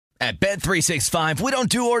At Bet365, we don't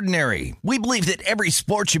do ordinary. We believe that every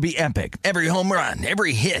sport should be epic. Every home run,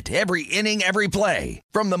 every hit, every inning, every play.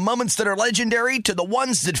 From the moments that are legendary to the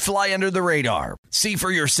ones that fly under the radar. See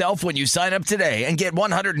for yourself when you sign up today and get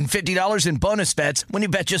 $150 in bonus bets when you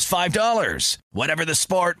bet just $5. Whatever the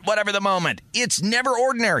sport, whatever the moment, it's never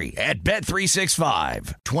ordinary at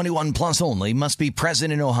Bet365. 21 plus only. Must be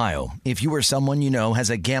present in Ohio. If you or someone you know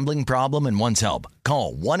has a gambling problem and wants help,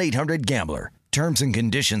 call 1-800-GAMBLER. Terms and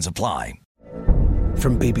conditions apply.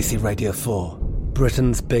 From BBC Radio 4,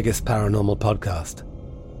 Britain's biggest paranormal podcast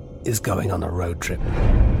is going on a road trip.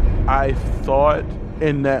 I thought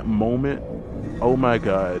in that moment, oh my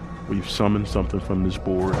God, we've summoned something from this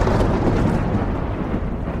board.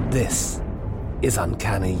 This is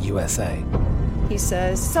Uncanny USA. He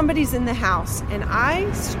says, somebody's in the house, and I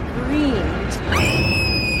screamed.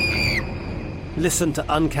 Listen to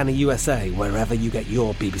Uncanny USA wherever you get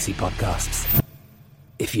your BBC podcasts,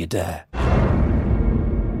 if you dare.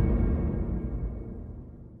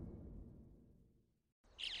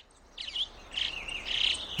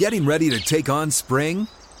 Getting ready to take on spring?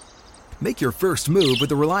 Make your first move with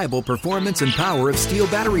the reliable performance and power of Steel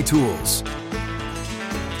battery tools.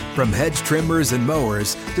 From hedge trimmers and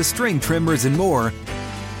mowers to string trimmers and more,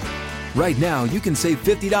 right now you can save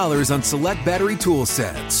 $50 on select battery tool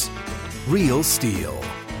sets. Real Steel.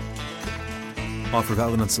 Offer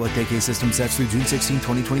valid on select AK system sets through June 16,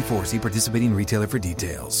 2024. See participating retailer for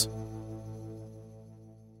details.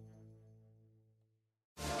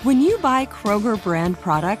 When you buy Kroger brand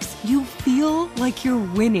products, you feel like you're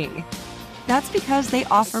winning. That's because they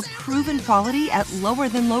offer proven quality at lower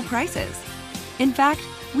than low prices. In fact,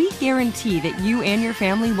 we guarantee that you and your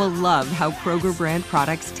family will love how Kroger brand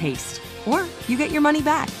products taste, or you get your money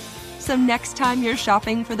back. So next time you're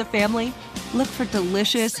shopping for the family, look for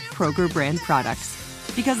delicious Kroger brand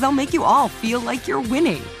products, because they'll make you all feel like you're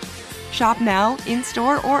winning. Shop now,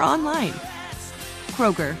 in-store, or online.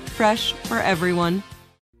 Kroger, fresh for everyone.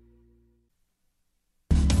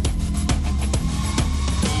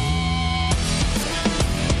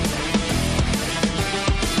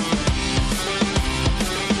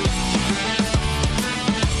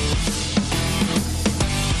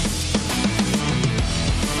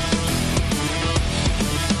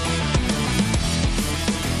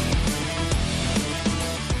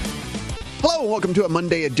 Welcome to a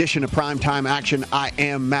Monday edition of Primetime Action. I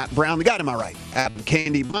am Matt Brown. The guy to my right, Adam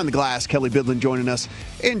Candy. Behind the glass, Kelly Bidlin joining us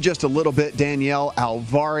in just a little bit. Danielle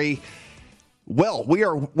Alvari. Well, we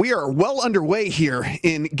are well underway here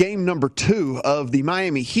in game number 2 of the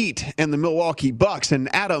Miami Heat and the Milwaukee Bucks.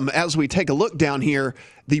 And Adam, as we take a look down here,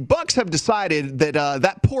 the Bucks have decided that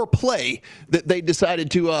that poor play that they decided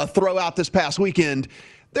to throw out this past weekend,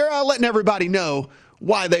 they're letting everybody know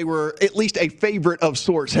why they were at least a favorite of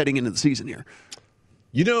sorts heading into the season here.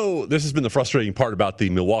 You know, this has been the frustrating part about the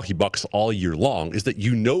Milwaukee Bucks all year long, is that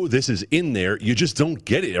you know this is in there, you just don't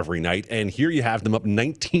get it every night. And here you have them up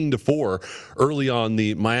 19-4 early on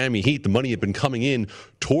the Miami Heat. The money had been coming in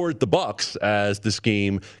toward the Bucks as this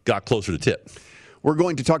game got closer to tip. We're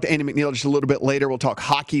going to talk to Andy McNeil just a little bit later. We'll talk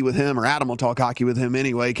hockey with him, or Adam will talk hockey with him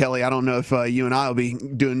anyway. Kelly, I don't know if you and I will be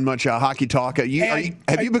doing much hockey talk. Have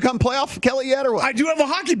you become playoff Kelly yet, or what? I do have a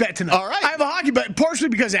hockey bet tonight. All right. I have a hockey bet, partially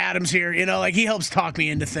because Adam's here. You know, like he helps talk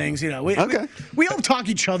me into things. You know, we help talk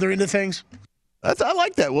each other into things. I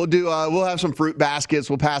like that. We'll have some fruit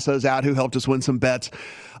baskets. We'll pass those out. Who helped us win some bets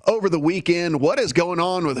over the weekend? What is going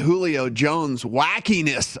on with Julio Jones?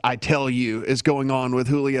 Wackiness, I tell you, is going on with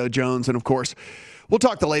Julio Jones, and of course, we'll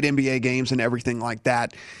talk the late NBA games and everything like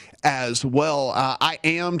that as well. I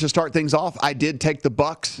am, to start things off, I did take the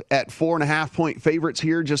Bucks at 4.5-point favorites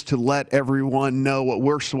here, just to let everyone know what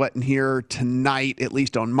we're sweating here tonight, at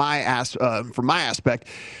least on from my aspect.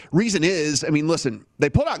 Reason is, I mean, listen, they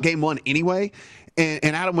pulled out game 1 anyway. And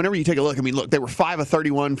Adam, whenever you take a look, I mean, look, they were 5 of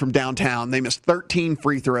 31 from downtown. They missed 13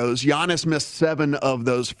 free throws. Giannis missed 7 of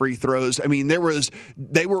those free throws. I mean,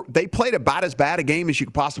 they played about as bad a game as you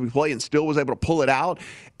could possibly play and still was able to pull it out.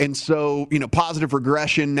 And so, you know, positive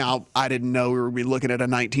regression. Now, I didn't know we were going to be looking at a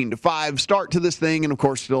 19-5 start to this thing, and of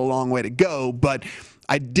course, still a long way to go. But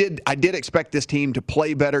I did expect this team to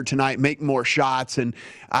play better tonight, make more shots, and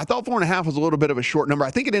I thought 4.5 was a little bit of a short number.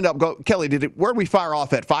 I think it ended up Kelly, where did we fire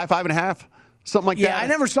off at? 5.5? Something like that? Yeah, I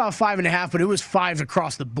never saw 5.5, but it was 5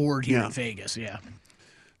 across the board here in Vegas, yeah.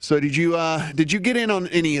 So did you get in on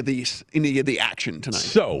any of the action tonight?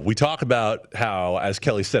 So we talk about how, as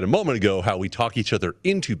Kelly said a moment ago, how we talk each other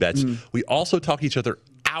into bets. We also talk each other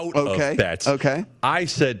out of bets. Okay. I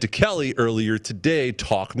said to Kelly earlier today,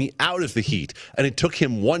 talk me out of the Heat. And it took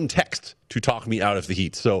him one text to talk me out of the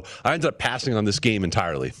Heat. So I ended up passing on this game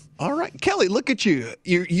entirely. All right. Kelly, look at you.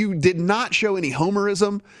 You did not show any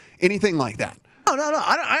homerism, anything like that. No.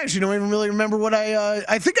 I actually don't even really remember what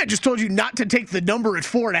I think I just told you not to take the number at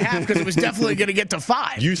 4.5 because it was definitely going to get to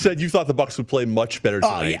 5. You said you thought the Bucks would play much better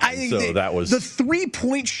tonight. I think so that was the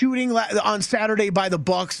 3-point shooting on Saturday by the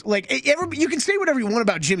Bucks. Like you can say whatever you want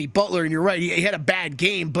about Jimmy Butler, and you're right, he had a bad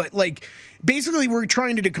game, but like. Basically, we're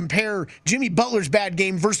trying to compare Jimmy Butler's bad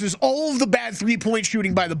game versus all of the bad 3-point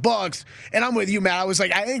shooting by the Bucks. And I'm with you, Matt. I was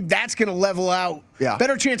like, I think that's going to level out. Yeah.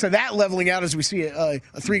 Better chance of that leveling out as we see a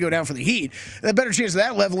 3 go down for the Heat. A better chance of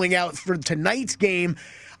that leveling out for tonight's game.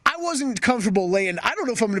 I wasn't comfortable laying. I don't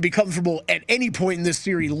know if I'm going to be comfortable at any point in this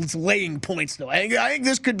series laying points, though. I think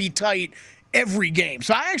this could be tight every game.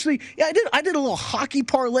 So I did a little hockey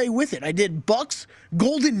parlay with it. I did Bucks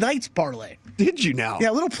Golden Knights parlay. Did you now?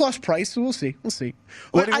 Yeah, a little plus price, so we'll see.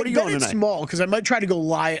 What are you going tonight? Small because I might try to go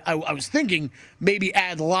live. I was thinking maybe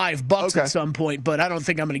add live Bucks at some point, but I don't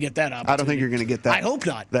think I'm going to get that opportunity. I don't think you're going to get that. I hope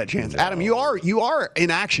not. That chance. Adam, you are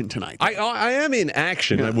in action tonight. I am in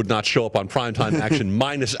action. Yeah. I would not show up on primetime action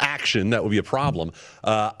minus action. That would be a problem.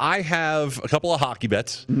 I have a couple of hockey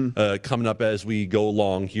bets coming up as we go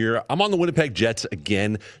along here. I'm on the Winnipeg Jets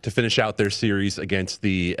again to finish out their series against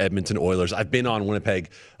the Edmonton Oilers. I've been on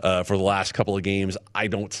Winnipeg for the last couple of games. I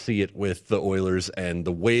don't see it with the Oilers, and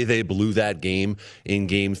the way they blew that game in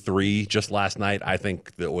Game 3 just last night, I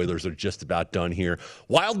think the Oilers are just about done here.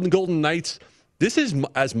 Wild and Golden Knights, this is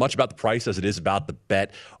as much about the price as it is about the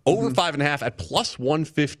bet. Over 5.5 at plus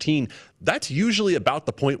 115. That's usually about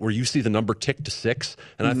the point where you see the number tick to 6.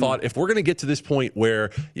 And I thought if we're going to get to this point where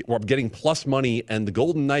we're getting plus money and the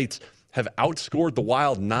Golden Knights have outscored the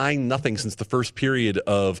Wild 9-0 since the first period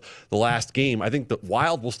of the last game, I think the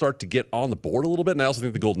Wild will start to get on the board a little bit, and I also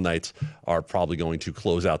think the Golden Knights are probably going to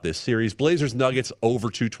close out this series. Blazers Nuggets over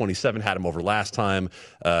 227, had them over last time,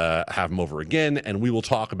 have them over again, and we will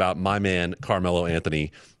talk about my man Carmelo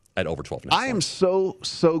Anthony at over 12. I am so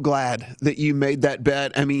glad that you made that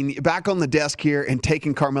bet. I mean, back on the desk here and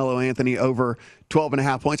taking Carmelo Anthony over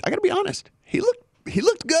 12.5 points. I got to be honest, he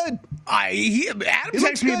looked good. Adam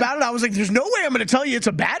texted me about it. I was like, there's no way I'm going to tell you it's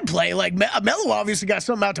a bad play. Like, Melo obviously got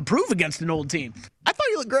something out to prove against an old team. I thought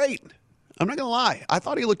he looked great. I'm not going to lie. I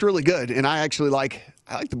thought he looked really good. And I actually like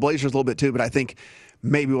the Blazers a little bit too, but I think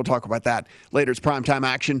maybe we'll talk about that later. It's primetime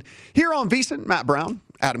action here on VSiN. Matt Brown,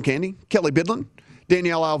 Adam Candy, Kelly Bidlin,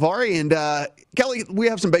 Danielle Alvari. And Kelly, we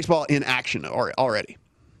have some baseball in action already.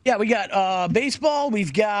 Yeah, we got baseball.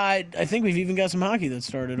 I think we've even got some hockey that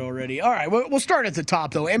started already. All right, we'll start at the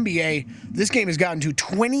top, though. NBA, this game has gotten to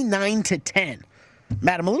 29-10.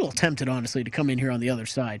 Matt, I'm a little tempted, honestly, to come in here on the other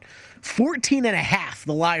side. 14.5,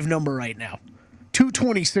 the live number right now.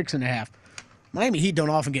 226.5. Miami Heat don't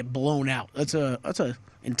often get blown out. That's a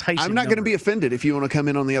enticing I'm not going to be offended if you want to come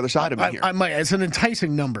in on the other side of me here. I might. It's an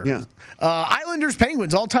enticing number. Yeah. Islanders,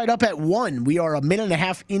 Penguins, all tied up at 1. We are a minute and a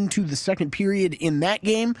half into the second period in that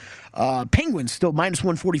game. Penguins still minus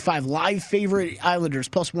 145 live favorite. Islanders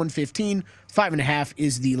plus 115. 5.5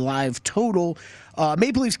 is the live total.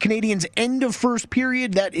 Maple Leafs, Canadians, end of first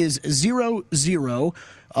period. That is 0-0.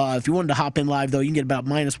 If you wanted to hop in live, though, you can get about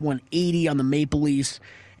minus 180 on the Maple Leafs.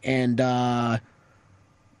 And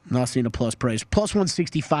not seeing a plus price. Plus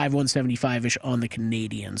 165, 175-ish on the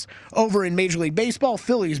Canadians. Over in Major League Baseball,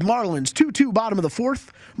 Phillies, Marlins, 2-2, bottom of the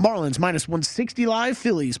fourth. Marlins minus 160 live.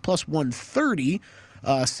 Phillies plus 130.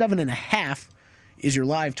 7.5 is your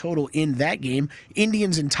live total in that game.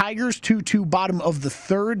 Indians and Tigers, 2-2, bottom of the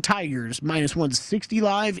third. Tigers minus 160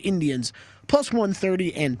 live. Indians plus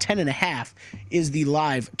 130, and 10.5 is the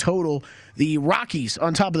live total. The Rockies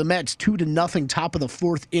on top of the Mets, 2-0, top of the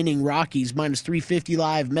fourth inning. Rockies minus 350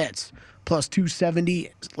 live. Mets plus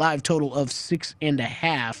 270, live total of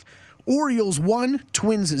 6.5. Orioles 1,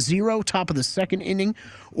 Twins 0, top of the second inning.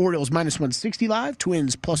 Orioles minus 160 live,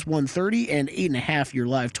 Twins plus 130, and 8.5 your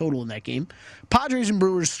live total in that game. Padres and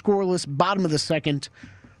Brewers scoreless, bottom of the second.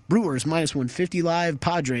 Brewers minus 150 live,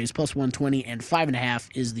 Padres plus 120, and 5.5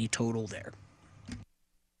 is the total there.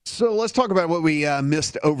 So let's talk about what we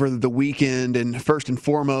missed over the weekend. And first and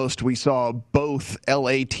foremost, we saw both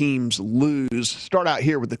LA teams lose. Start out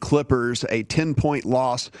here with the Clippers, a 10-point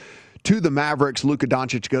loss to the Mavericks. Luka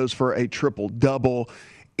Doncic goes for a triple-double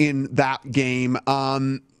in that game.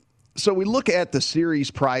 So we look at the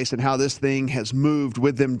series price and how this thing has moved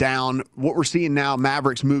with them down. What we're seeing now,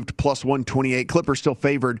 Mavericks moved plus 128. Clippers still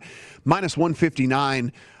favored minus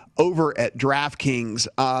 159 over at DraftKings.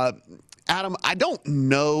 Adam, I don't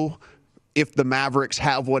know if the Mavericks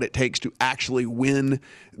have what it takes to actually win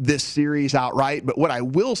this series outright. But what I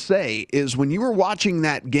will say is when you were watching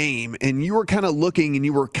that game and you were kind of looking and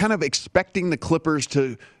you were kind of expecting the Clippers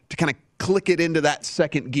to kind of click it into that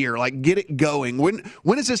second gear, like get it going.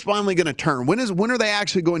 When is this finally going to turn? When are they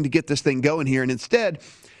actually going to get this thing going here? And instead,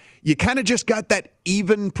 you kind of just got that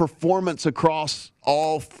even performance across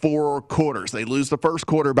all 4 quarters. They lose the first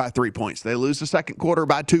quarter by 3 points. They lose the second quarter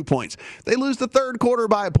by 2 points. They lose the third quarter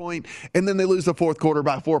by a point, and then they lose the fourth quarter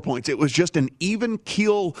by 4 points. It was just an even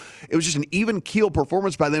keel. It was just an even keel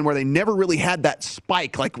performance by then, where they never really had that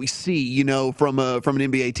spike like we see, from an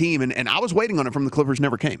NBA team. And I was waiting on it from the Clippers,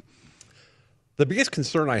 never came. The biggest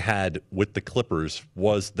concern I had with the Clippers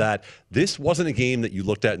was that this wasn't a game that you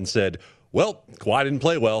looked at and said, well, Kawhi didn't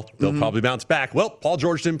play well. They'll probably bounce back. Well, Paul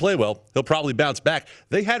George didn't play well. He'll probably bounce back.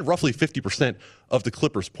 They had roughly 50% of the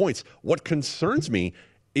Clippers' points. What concerns me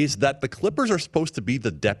is that the Clippers are supposed to be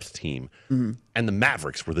the depth team, and the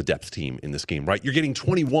Mavericks were the depth team in this game, right? You're getting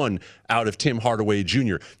 21 out of Tim Hardaway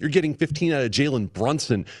Jr. You're getting 15 out of Jalen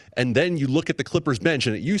Brunson, and then you look at the Clippers bench,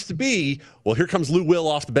 and it used to be, well, here comes Lou Will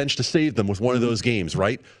off the bench to save them, was one of those games,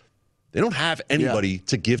 right? They don't have anybody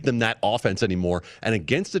to give them that offense anymore. And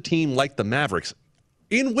against a team like the Mavericks,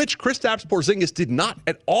 in which Kristaps Porzingis did not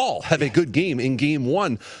at all have a good game in game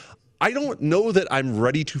 1, I don't know that I'm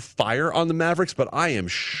ready to fire on the Mavericks, but I am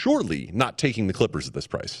surely not taking the Clippers at this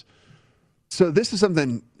price. So this is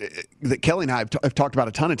something that Kelly and I have talked about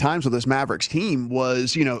a ton of times with this Mavericks team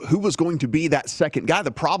was, who was going to be that second guy.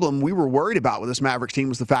 The problem we were worried about with this Mavericks team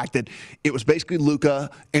was the fact that it was basically Luka,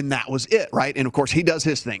 and that was it, right? And, of course, he does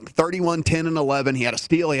his thing. 31, 10, and 11. He had a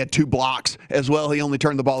steal. He had 2 blocks as well. He only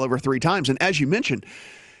turned the ball over 3 times. And as you mentioned,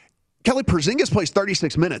 Kelly, Porzingis plays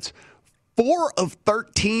 36 minutes. 4 of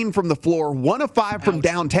 13 from the floor, 1 of 5 from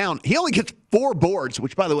downtown. He only gets 4 boards,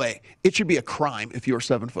 which, by the way, it should be a crime if you're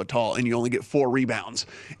 7 foot tall and you only get 4 rebounds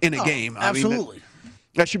in a game. Absolutely.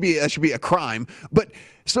 That should be a crime. But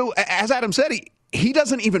so, as Adam said, he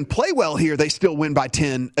doesn't even play well here. They still win by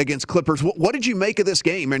 10 against Clippers. What did you make of this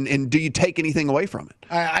game, and do you take anything away from it?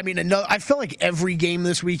 I felt like every game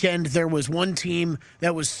this weekend, there was one team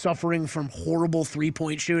that was suffering from horrible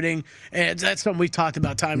three-point shooting, and that's something we've talked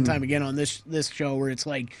about time and time again on this show, where it's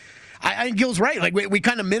like, I think Gil's right. Like, we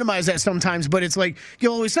kind of minimize that sometimes, but it's like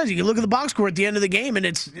Gil always says, you can look at the box score at the end of the game, and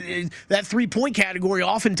that three-point category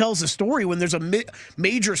often tells the story when there's a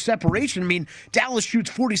major separation. I mean, Dallas shoots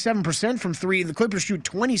 47% from 3, the Clippers shoot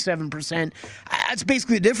 27%. That's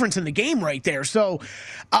basically the difference in the game right there. So,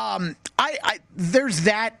 there's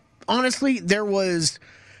that. Honestly, there was...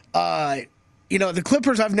 the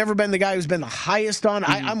Clippers, I've never been the guy who's been the highest on.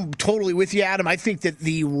 I'm totally with you, Adam. I think that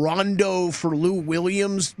the Rondo for Lou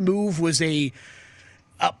Williams move was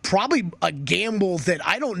probably a gamble that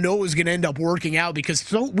I don't know is going to end up working out,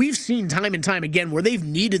 because we've seen time and time again where they've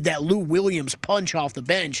needed that Lou Williams punch off the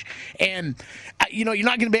bench. And, you're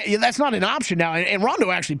not going to be – that's not an option now. And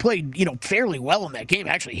Rondo actually played, fairly well in that game.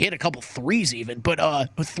 Actually hit a couple threes even, but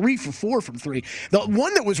 3 for 4 from 3. The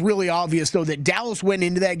one that was really obvious, though, that Dallas went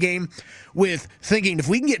into that game with thinking, if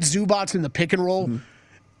we can get Zubac in the pick and roll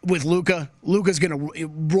with Luka, Luka's going to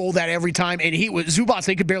roll that every time. And Zubac,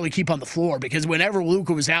 they could barely keep on the floor, because whenever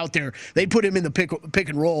Luka was out there, they put him in the pick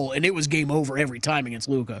and roll, and it was game over every time against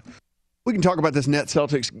Luka. We can talk about this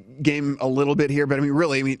Nets-Celtics game a little bit here, but I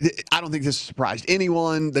don't think this surprised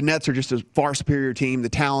anyone. The Nets are just a far superior team. The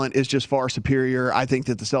talent is just far superior. I think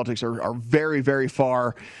that the Celtics are very, very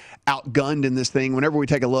far outgunned in this thing. Whenever we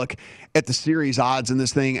take a look at the series odds in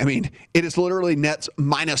this thing, it is literally Nets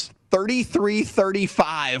minus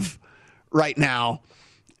 33-35 right now.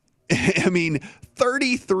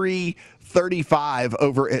 33-35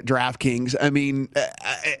 over at DraftKings.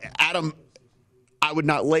 Adam, I would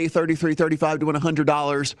not lay 33-35 to win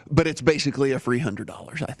 $100, but it's basically a free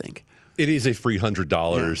 $100, I think. It is a free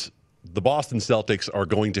 $100. Yeah. The Boston Celtics are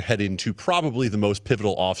going to head into probably the most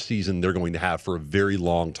pivotal offseason they're going to have for a very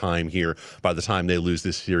long time here by the time they lose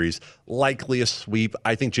this series. Likely a sweep.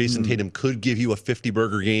 I think Jason Tatum could give you a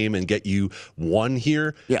 50-burger game and get you 1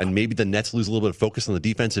 here, and maybe the Nets lose a little bit of focus on the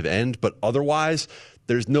defensive end, but otherwise,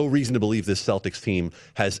 there's no reason to believe this Celtics team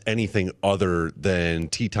has anything other than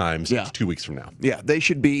tea times 2 weeks from now. Yeah, they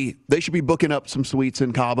should be booking up some suites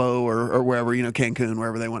in Cabo or wherever, Cancun,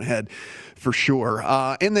 wherever they want to head for sure.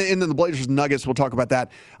 And then the Blazers and Nuggets, we'll talk about that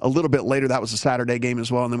a little bit later. That was a Saturday game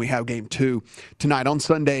as well, and then we have game 2 tonight. On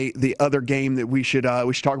Sunday, the other game that we should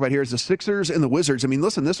talk about here is the Sixers and the Wizards.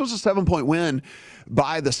 Listen, this was a 7-point win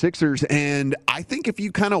by the Sixers, and I think if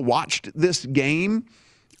you kind of watched this game,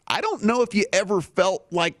 I don't know if you ever felt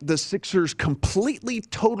like the Sixers completely,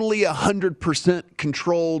 totally 100%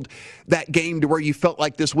 controlled that game to where you felt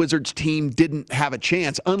like this Wizards team didn't have a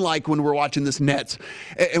chance, unlike when we're watching this Nets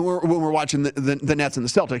and when we're watching the Nets and the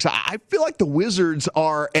Celtics. I feel like the Wizards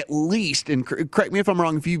are at least, and correct me if I'm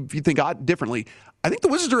wrong if you think differently, I think the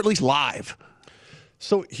Wizards are at least live.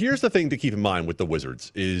 So here's the thing to keep in mind with the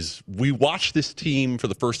Wizards is we watched this team for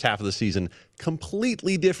the first half of the season,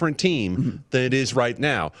 completely different team than it is right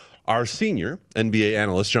now. Our senior NBA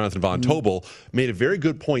analyst, Jonathan Von Tobel, made a very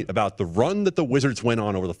good point about the run that the Wizards went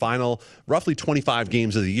on over the final roughly 25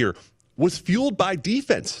 games of the year was fueled by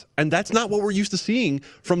defense. And that's not what we're used to seeing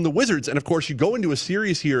from the Wizards. And of course, you go into a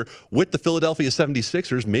series here with the Philadelphia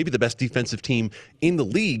 76ers, maybe the best defensive team in the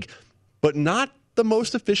league, but not the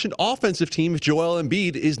most efficient offensive team if Joel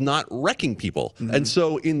Embiid is not wrecking people. And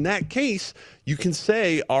so in that case, you can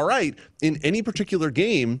say, all right, in any particular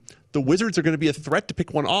game, the Wizards are going to be a threat to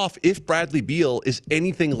pick one off if Bradley Beal is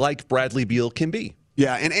anything like Bradley Beal can be.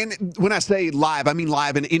 Yeah, and when I say live, I mean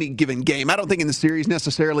live in any given game. I don't think in the series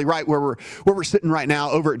necessarily, right, where we're sitting right now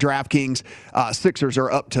over at DraftKings, Sixers are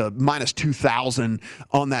up to minus 2,000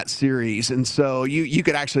 on that series. And so you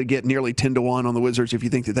could actually get nearly 10-1 on the Wizards if you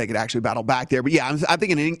think that they could actually battle back there. But yeah, I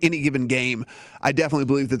think in any given game, I definitely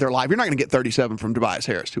believe that they're live. You're not going to get 37 from Tobias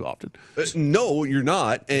Harris too often. No, you're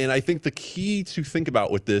not. And I think the key to think about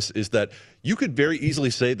with this is that you could very easily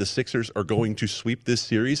say the Sixers are going to sweep this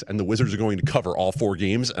series and the Wizards are going to cover all 4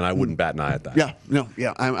 games, and I wouldn't bat an eye at that.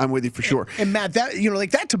 Yeah, I'm with you for sure. And Matt, that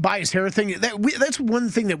like that Tobias Harris thing, that's one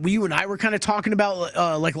thing that you and I were kind of talking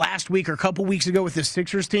about like last week or a couple weeks ago with this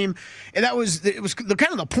Sixers team, and it was the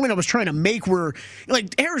kind of the point I was trying to make where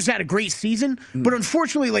like Harris had a great season, but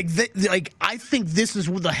unfortunately like I think this is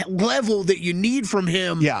the level that you need from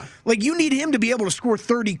him. Yeah, like you need him to be able to score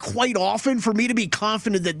 30 quite often for me to be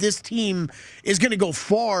confident that this team is going to go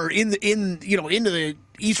far into the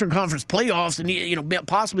Eastern Conference playoffs and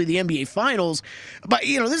possibly the NBA Finals. But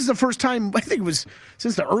this is the first time I think it was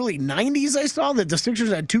since the early 90s I saw that the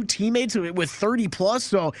Sixers had 2 teammates with 30 plus.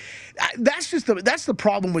 So that's the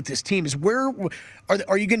problem with this team is where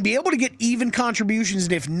are you going to be able to get even contributions?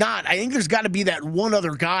 And if not, I think there's got to be that one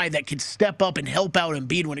other guy that could step up and help out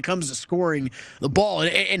Embiid when it comes to scoring the ball.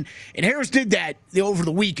 And Harris did that over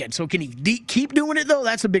the weekend. So can he keep doing it though?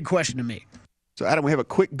 That's a big question to me. So, Adam, we have a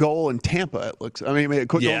quick goal in Tampa, it looks. I mean, a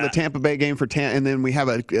quick goal in the Tampa Bay game for Tampa, and then we have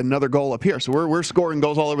another goal up here. So we're scoring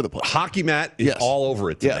goals all over the place. Hockey Matt is all over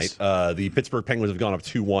it tonight. Yes. The Pittsburgh Penguins have gone up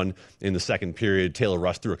 2-1 in the second period. Taylor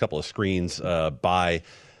Russ threw a couple of screens by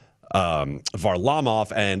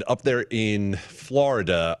Varlamov, and up there in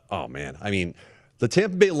Florida, oh, man, I mean, the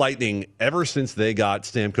Tampa Bay Lightning, ever since they got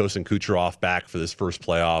Stamkos and Kucherov back for this first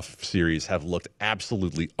playoff series, have looked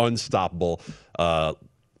absolutely unstoppable.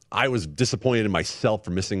 I was disappointed in myself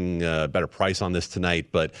for missing a better price on this tonight,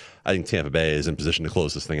 but I think Tampa Bay is in position to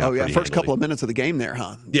close this thing out. Oh, yeah, first handily. Couple of minutes of the game there,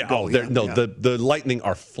 huh? Yeah, the Lightning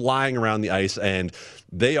are flying around the ice, and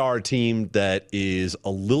they are a team that is a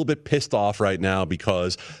little bit pissed off right now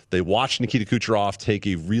because they watched Nikita Kucherov take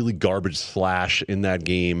a really garbage slash in that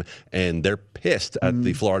game, and they're pissed at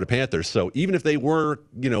the Florida Panthers. So even if they were,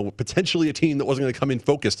 potentially a team that wasn't going to come in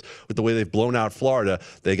focused with the way they've blown out Florida,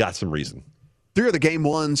 they got some reason. 3 of the game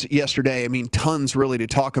ones yesterday. I mean, tons really to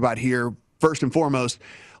talk about here. First and foremost,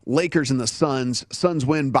 Lakers and the Suns. Suns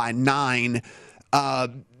win by 9.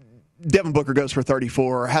 Devin Booker goes for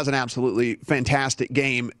 34, has an absolutely fantastic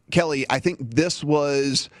game. Kelly, I think this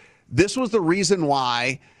was the reason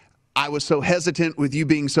why I was so hesitant with you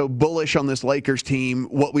being so bullish on this Lakers team,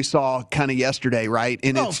 what we saw kind of yesterday, right?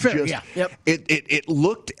 And it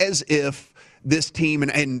looked as if this team,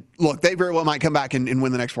 and look, they very well might come back and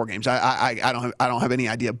win the next 4 games. I don't have any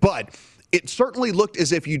idea, but it certainly looked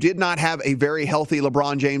as if you did not have a very healthy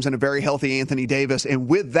LeBron James and a very healthy Anthony Davis. And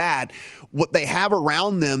with that, what they have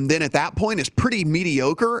around them then at that point is pretty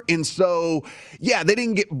mediocre. And so, yeah, they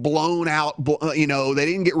didn't get blown out, they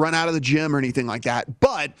didn't get run out of the gym or anything like that.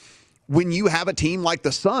 But when you have a team like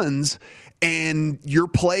the Suns and you're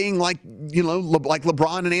playing like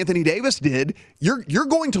LeBron and Anthony Davis did, you're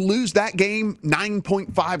going to lose that game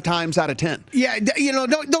 9.5 times out of 10. Yeah,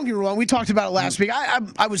 don't get me wrong. We talked about it last week.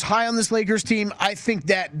 I was high on this Lakers team. I think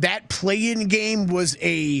that play-in game was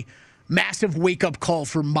a massive wake-up call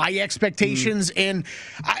for my expectations. And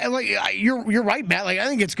you're right, Matt. I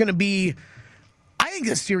think it's going to be. I think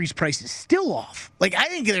the series price is still off. I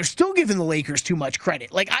think they're still giving the Lakers too much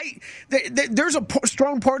credit. There's a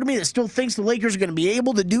strong part of me that still thinks the Lakers are going to be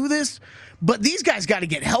able to do this, but these guys got to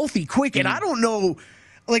get healthy quick. And I don't know,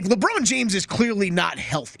 LeBron James is clearly not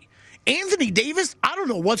healthy. Anthony Davis, I don't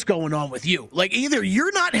know what's going on with you. Like, either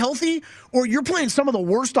you're not healthy or you're playing some of the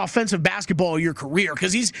worst offensive basketball of your career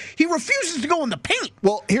because he refuses to go in the paint.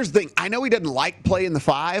 Well, here's the thing. I know he doesn't like playing the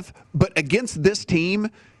 5, but against this team,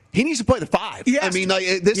 he needs to play the 5. Yes. I mean, like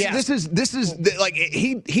this is like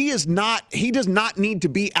he does not need to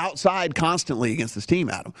be outside constantly against this team,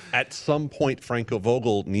 Adam. At some point, Franco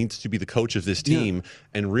Vogel needs to be the coach of this team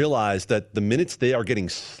and realize that the minutes they are getting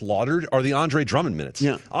slaughtered are the Andre Drummond minutes.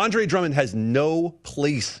 Yeah. Andre Drummond has no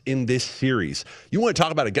place in this series. You want to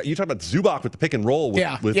talk about you talk about Zubac with the pick and roll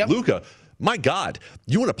with Luka. My God,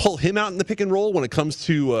 you want to pull him out in the pick and roll when it comes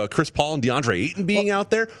to Chris Paul and DeAndre Ayton being out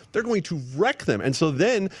there? They're going to wreck them. And so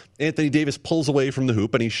then Anthony Davis pulls away from the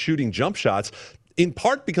hoop and he's shooting jump shots, in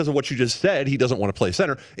part because of what you just said. He doesn't want to play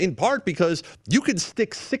center. In part because you could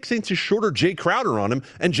stick 6 inches shorter Jay Crowder on him,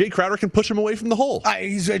 and Jay Crowder can push him away from the hole.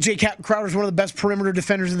 Jay Crowder's one of the best perimeter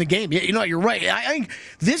defenders in the game. You know, you're right. I think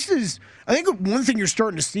one thing you're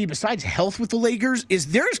starting to see besides health with the Lakers is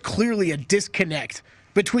there's clearly a disconnect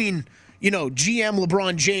between GM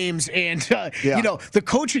LeBron James and, the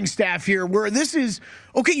coaching staff here, where this is,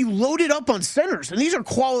 okay, you loaded up on centers, and these are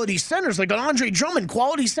quality centers, like an Andre Drummond,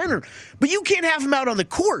 quality center, but you can't have him out on the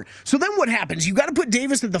court. So then what happens? You got to put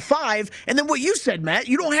Davis at the 5, and then what you said, Matt,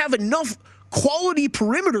 you don't have enough quality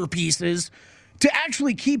perimeter pieces to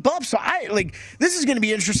actually keep up. So this is going to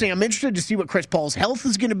be interesting. I'm interested to see what Chris Paul's health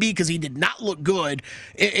is going to be because he did not look good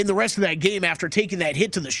in the rest of that game after taking that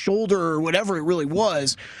hit to the shoulder or whatever it really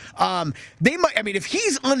was. If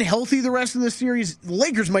he's unhealthy the rest of the series, the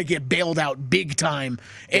Lakers might get bailed out big time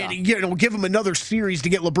and give him another series to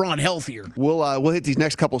get LeBron healthier. We'll hit these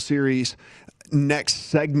next couple series next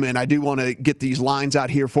segment. I do want to get these lines out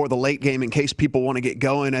here for the late game in case people want to get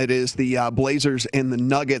going. It is the Blazers and the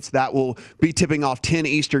Nuggets. That will be tipping off 10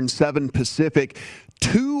 Eastern, 7 Pacific.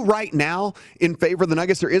 2 right now in favor of the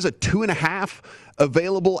Nuggets. There is a 2.5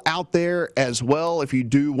 available out there as well. If you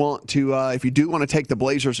do want to take the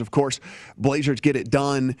Blazers, of course, Blazers get it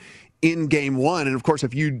done in game 1. And of course,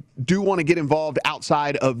 if you do want to get involved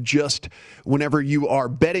outside of just whenever you are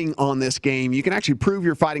betting on this game, you can actually prove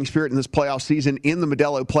your fighting spirit in this playoff season in the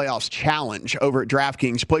Modelo Playoffs Challenge over at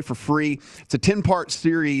DraftKings. Play for free. It's a 10-part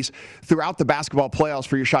series throughout the basketball playoffs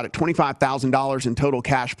for your shot at $25,000 in total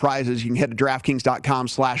cash prizes. You can head to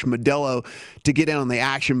DraftKings.com/Modelo to get in on the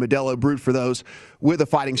action. Modelo, brewed for those with a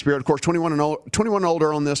fighting spirit. Of course, 21 and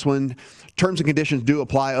older on this one. Terms and conditions do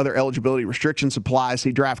apply. Other eligibility restrictions apply.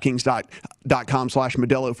 See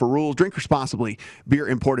DraftKings.com/Modelo for rules. Drink responsibly. Beer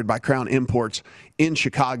imported by Crown Imports in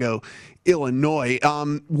Chicago, Illinois.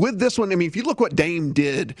 With this one, if you look what Dame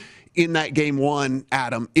did in that game 1,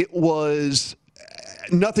 Adam, it was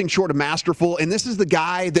nothing short of masterful. And this is the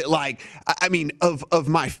guy that, of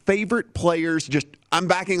my favorite players, I'm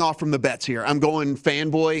backing off from the bets here. I'm going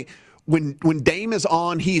fanboy. When Dame is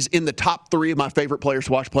on, he's in the top 3 of my favorite players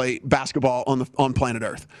to watch play basketball on planet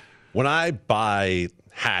Earth. When I buy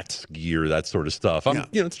hats, gear, that sort of stuff,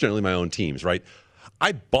 it's generally my own teams, right?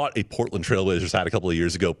 I bought a Portland Trailblazers hat a couple of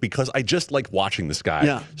years ago because I just like watching this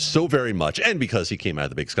guy so very much, and because he came out of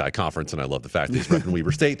the Big Sky Conference, and I love the fact that he's repping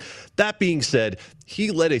Weber State. That being said, he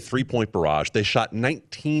led a 3-point barrage. They shot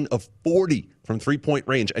 19 of 40 from 3-point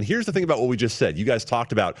range. And here's the thing about what we just said. You guys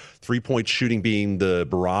talked about 3-point shooting being the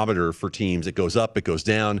barometer for teams. It goes up, it goes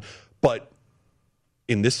down. But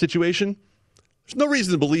in this situation, there's no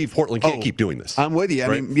reason to believe Portland can't keep doing this. I'm with you.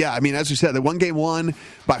 Right? As we said, the one game won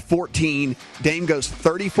by 14. Dame goes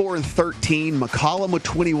 34 and 13. McCollum with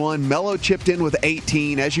 21. Melo chipped in with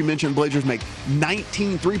 18. As you mentioned, Blazers make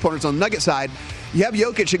 19 3-pointers. On the Nugget side, you have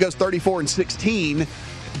Jokic that goes 34 and 16.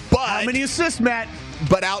 But how many assists, Matt?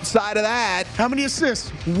 But outside of that, how many assists?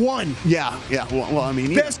 1. Yeah. Well,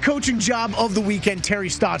 best coaching job of the weekend. Terry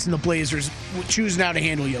Stotts and the Blazers choosing how to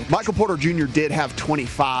handle you. Michael Porter Jr. did have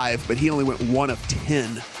 25, but he only went 1 of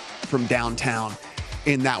 10 from downtown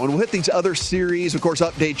in that one. We'll hit these other series, of course,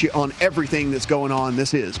 update you on everything that's going on.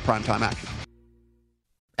 This is Primetime Action.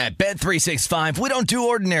 At Bet365, we don't do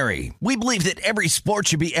ordinary. We believe that every sport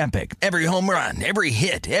should be epic. Every home run, every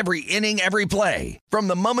hit, every inning, every play. From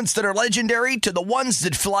the moments that are legendary to the ones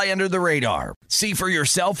that fly under the radar. See for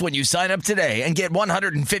yourself when you sign up today and get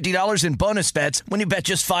 $150 in bonus bets when you bet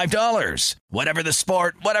just $5. Whatever the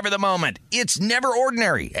sport, whatever the moment, it's never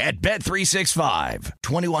ordinary at Bet365.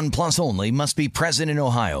 21 plus only. Must be present in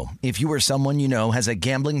Ohio. If you or someone you know has a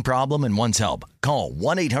gambling problem and wants help, call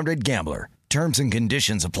 1-800-GAMBLER. Terms and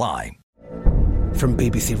conditions apply. From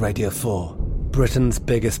BBC Radio 4, Britain's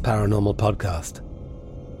biggest paranormal podcast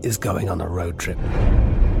is going on a road trip.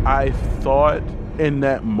 I thought in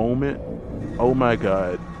that moment, oh my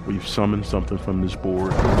God, we've summoned something from this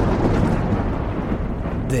board.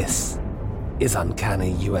 This is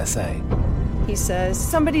Uncanny USA. He says,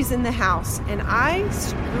 somebody's in the house, and I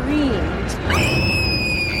screamed.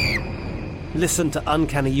 Listen to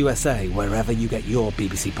Uncanny USA wherever you get your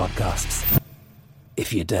BBC podcasts,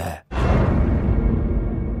 if you dare.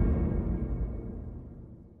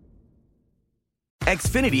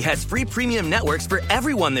 Xfinity has free premium networks for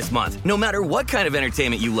everyone this month, no matter what kind of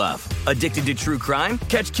entertainment you love. Addicted to true crime?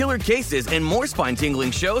 Catch killer cases and more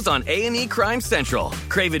spine-tingling shows on A&E Crime Central.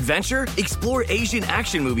 Crave adventure? Explore Asian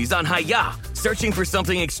action movies on Hi-YAH. Searching for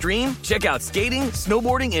something extreme? Check out skating,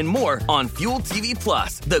 snowboarding, and more on Fuel TV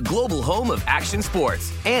Plus, the global home of action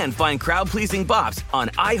sports. And find crowd-pleasing bops on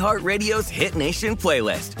iHeartRadio's Hit Nation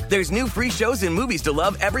playlist. There's new free shows and movies to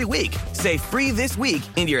love every week. Say free this week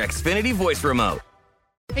in your Xfinity voice remote.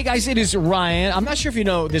 Hey guys, it is Ryan. I'm not sure if you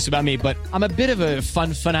know this about me, but I'm a bit of a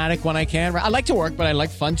fun fanatic when I can. I like to work, but I like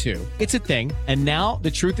fun too. It's a thing. And now the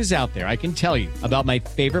truth is out there. I can tell you about my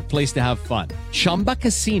favorite place to have fun. Chumba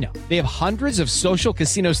Casino. They have hundreds of social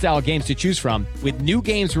casino style games to choose from with new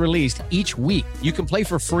games released each week. You can play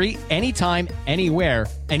for free anytime, anywhere.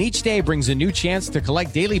 And each day brings a new chance to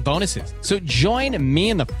collect daily bonuses. So join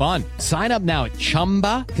me in the fun. Sign up now at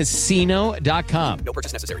ChumbaCasino.com. No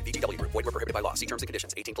purchase necessary. VGW. Void where prohibited by law. See terms and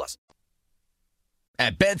conditions. 18+.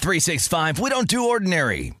 At Bet365, we don't do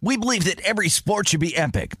ordinary. We believe that every sport should be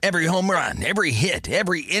epic. Every home run, every hit,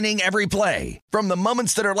 every inning, every play. From the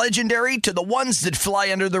moments that are legendary to the ones that fly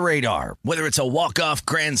under the radar. Whether it's a walk-off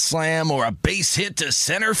grand slam or a base hit to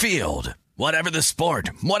center field. Whatever the sport,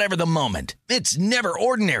 whatever the moment, it's never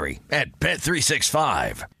ordinary at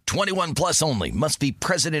Bet365. 21 plus only. Must be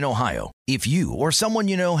present in Ohio. If you or someone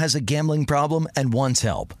you know has a gambling problem and wants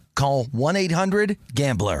help, call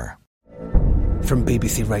 1-800-GAMBLER. From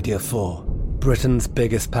BBC Radio 4, Britain's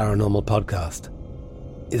biggest paranormal podcast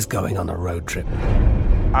is going on a road trip.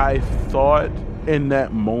 I thought in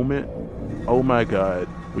that moment, oh my God,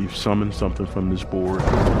 we've summoned something from this board.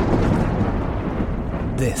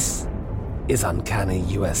 This is Uncanny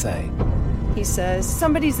USA. He says,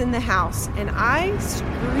 somebody's in the house, and I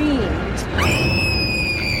screamed.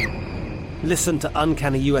 Listen to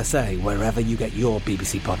Uncanny USA wherever you get your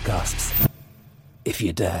BBC podcasts, if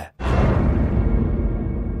you dare.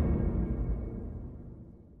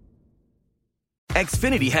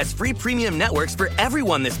 Xfinity has free premium networks for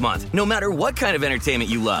everyone this month, no matter what kind of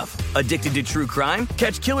entertainment you love. Addicted to true crime?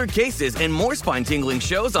 Catch killer cases and more spine-tingling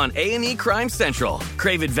shows on A&E Crime Central.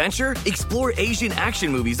 Crave adventure? Explore Asian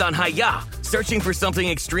action movies on Hi-YAH. Searching for something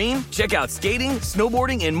extreme? Check out skating,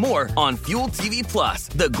 snowboarding, and more on Fuel TV Plus,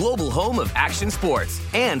 the global home of action sports.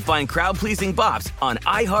 And find crowd-pleasing bops on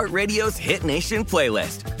iHeartRadio's Hit Nation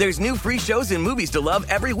playlist. There's new free shows and movies to love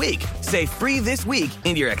every week. Say free this week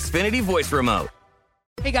in your Xfinity voice remote.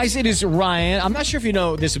 Hey guys, it is Ryan. I'm not sure if you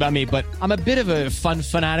know this about me, but I'm a bit of a fun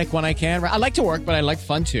fanatic when I can. I like to work, but I like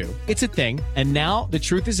fun too. It's a thing. And now the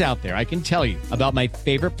truth is out there. I can tell you about my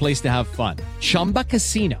favorite place to have fun. Chumba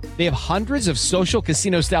Casino. They have hundreds of social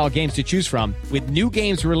casino style games to choose from with new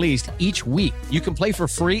games released each week. You can play for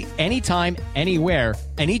free anytime, anywhere.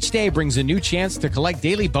 And each day brings a new chance to collect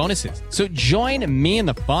daily bonuses. So join me in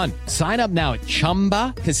the fun. Sign up now at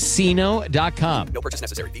ChumbaCasino.com. No purchase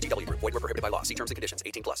necessary. VGW. Void where prohibited by law. See terms and conditions.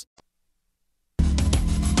 18+.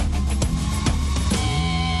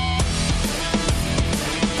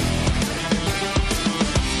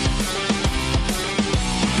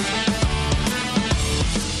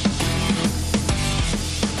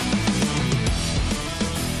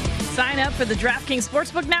 Sign up for the DraftKings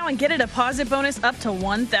Sportsbook now and get a deposit bonus up to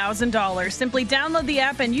 $1,000. Simply download the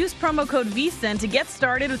app and use promo code VSIN to get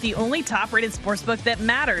started with the only top-rated sportsbook that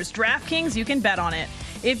matters. DraftKings, you can bet on it.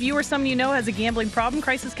 If you or someone you know has a gambling problem,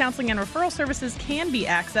 crisis counseling and referral services can be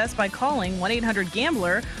accessed by calling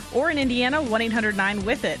 1-800-GAMBLER or in Indiana,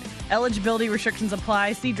 1-800-9-WITH-IT. Eligibility restrictions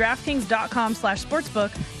apply. See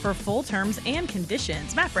DraftKings.com/sportsbook for full terms and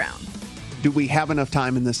conditions. Matt Brown. Do we have enough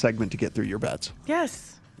time in this segment to get through your bets?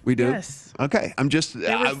 Yes. We do? Yes. Okay. I'm just...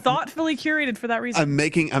 They were thoughtfully curated for that reason. I'm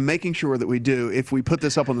making sure that we do. If we put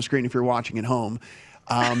this up on the screen, if you're watching at home...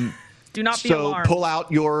 do not be alarmed. So pull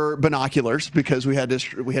out your binoculars because we had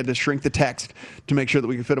to shrink the text to make sure that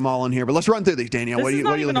we can fit them all in here. But let's run through these, Danielle. This is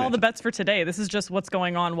not even all at? the bets for today. This is just what's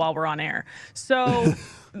going on while we're on air. So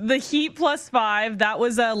the Heat +5, that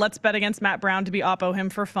was a let's bet against Matt Brown to be oppo him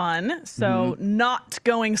for fun. So not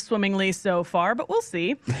going swimmingly so far, but we'll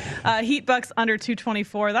see. Heat Bucks under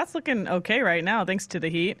 224. That's looking okay right now, thanks to the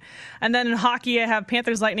Heat. And then in hockey, I have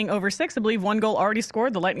Panthers Lightning over 6. I believe one goal already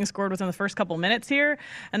scored. The Lightning scored within the first couple minutes here.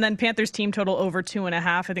 And then Panthers team total over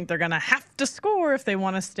 2.5. I think they're going to have to score if they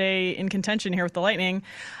want to stay in contention here with the Lightning.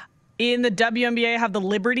 In the WNBA, I have the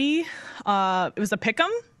Liberty. It was a pick'em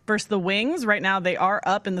versus the Wings. Right now, they are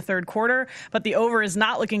up in the third quarter, but the over is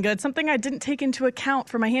not looking good. Something I didn't take into account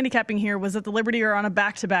for my handicapping here was that the Liberty are on a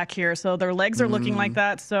back-to-back here, so their legs are looking like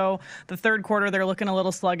that. So the third quarter, they're looking a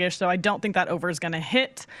little sluggish, so I don't think that over is going to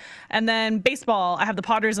hit. And then baseball, I have the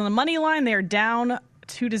Padres on the money line. They are down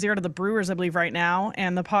 2-0 to the Brewers, I believe, right now.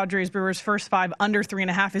 And the Padres-Brewers first 5 under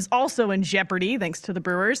 3.5 is also in jeopardy, thanks to the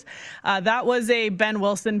Brewers. That was a Ben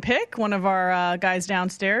Wilson pick, one of our guys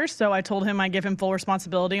downstairs. So I told him I'd give him full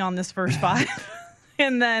responsibility on this first 5.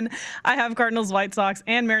 And then I have Cardinals, White Sox,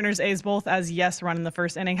 and Mariners, A's both as yes run in the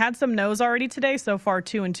first inning. Had some no's already today. So far,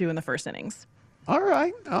 2-2 in the first innings. All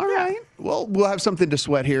right. Well, we'll have something to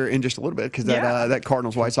sweat here in just a little bit because that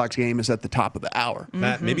Cardinals-White Sox game is at the top of the hour.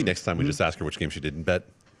 Matt, maybe next time we just ask her which game she didn't bet.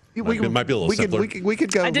 It might be a little simpler. We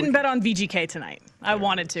could go. I didn't bet on VGK tonight. I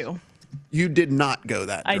wanted to. You did not go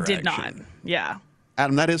that direction. I did not. Yeah.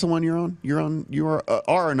 Adam, that is the one you're on? You are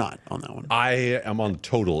or not on that one? I am on the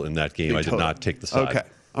total in that game. I did not take the side. Okay.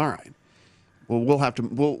 All right. Well, we'll have to.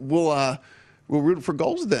 We'll root for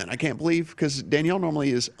goals then. I can't believe because Danielle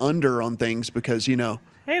normally is under on things because Hey,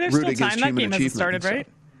 there's still time. That game hasn't started, right?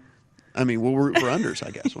 I mean, we'll root for unders,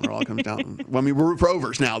 I guess, when it all comes down. Well, I mean, we'll root for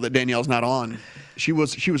overs now that Danielle's not on. She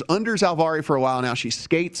was unders Alvari for a while now. She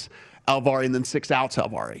skates Alvari and then 6 outs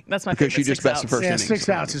Alvari. That's my because favorite. She just bets the first inning. 6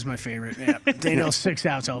 outs is my favorite. Yeah, Danielle 6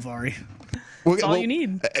 outs Alvari. That's all you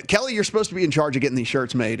need. Kelly, you're supposed to be in charge of getting these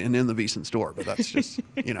shirts made and in the VSiN store, but that's just,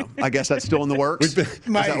 I guess that's still in the works. Is that what's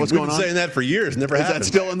going on? We've been saying that for years. Never happened.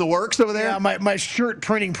 Is that still in the works over there? Yeah, my shirt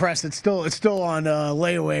printing press, it's still on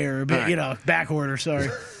layaway or back order. Sorry.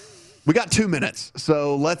 We got 2 minutes,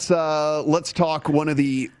 so let's talk one of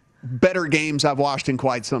the better games I've watched in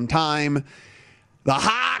quite some time. The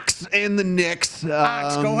Hawks and the Knicks.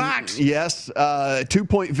 Hawks, go Hawks. Yes,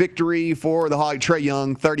 2-point victory for the Hawks. Trae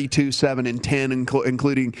Young, 32, 7, and 10,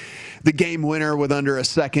 including the game winner with under a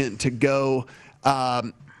second to go.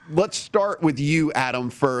 Let's start with you,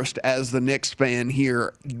 Adam, first, as the Knicks fan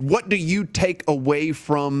here. What do you take away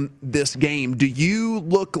from this game? Do you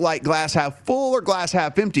look like glass half full or glass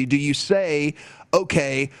half empty? Do you say,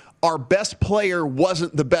 okay, our best player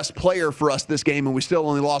wasn't the best player for us this game, and we still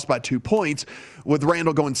only lost by 2 points, with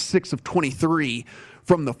Randall going 6 of 23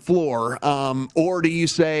 from the floor? Or do you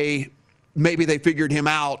say maybe they figured him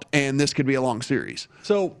out and this could be a long series?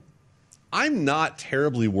 So I'm not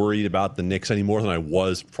terribly worried about the Knicks any more than I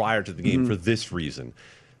was prior to the game for this reason.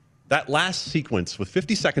 That last sequence with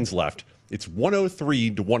 50 seconds left, it's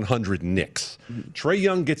 103-100 Knicks. Trae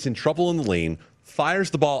Young gets in trouble in the lane,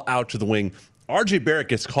 fires the ball out to the wing. RJ Barrett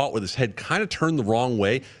gets caught with his head kind of turned the wrong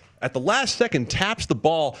way. At the last second, taps the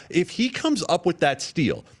ball. If he comes up with that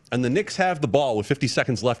steal and the Knicks have the ball with 50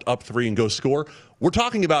 seconds left, up 3 and go score, we're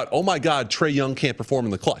talking about, oh my God, Trae Young can't perform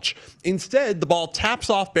in the clutch. Instead, the ball taps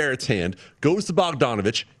off Barrett's hand, goes to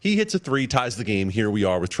Bogdanovich. He hits a 3, ties the game. Here we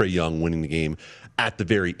are with Trae Young winning the game at the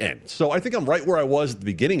very end. So I think I'm right where I was at the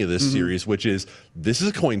beginning of this series, which is this is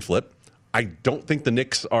a coin flip. I don't think the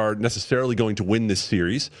Knicks are necessarily going to win this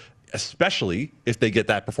series, especially if they get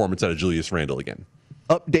that performance out of Julius Randle again.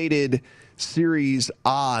 Updated series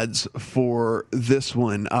odds for this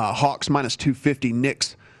one. Hawks minus 250,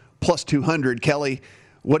 Knicks plus 200. Kelly,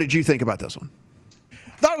 what did you think about this one?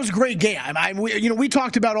 Thought it was a great game. We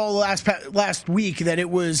talked about all last week that it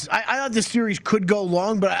was. I thought this series could go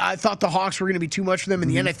long, but I thought the Hawks were going to be too much for them in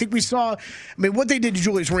the end. I think we saw. What they did to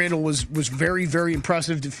Julius Randle was very, very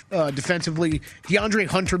impressive defensively. DeAndre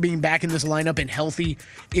Hunter being back in this lineup and healthy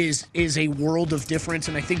is a world of difference.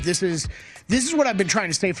 And I think this is what I've been trying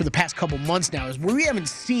to say for the past couple months now is we haven't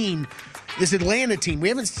seen this Atlanta team. We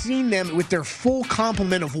haven't seen them with their full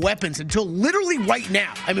complement of weapons until literally right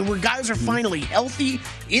now. Where guys are finally healthy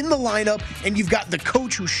in the lineup, and you've got the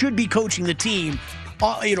coach who should be coaching the team,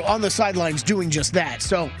 on the sidelines doing just that.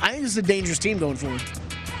 So I think this is a dangerous team going forward.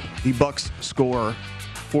 The Bucks score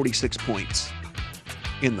 46 points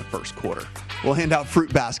in the first quarter. We'll hand out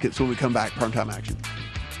fruit baskets when we come back. Primetime action.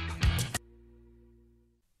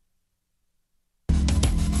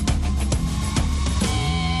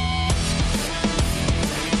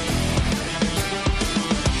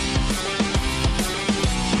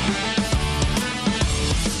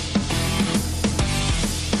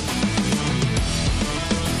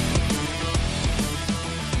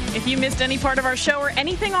 If you missed any part of our show or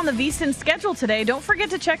anything on the VSiN schedule today, don't forget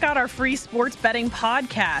to check out our free sports betting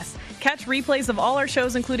podcast. Catch replays of all our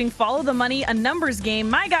shows, including Follow the Money, A Numbers Game,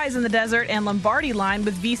 My Guys in the Desert, and Lombardi Line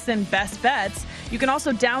with VSiN Best Bets. You can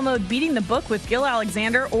also download Beating the Book with Gil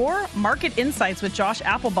Alexander or Market Insights with Josh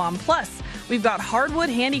Applebaum. Plus, We've got hardwood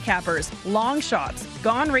handicappers, long shots,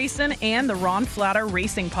 Gone Racing, and the Ron Flatter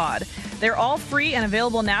Racing Pod. They're all free and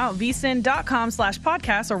available now at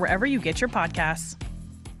vsin.com/podcast or wherever you get your podcasts.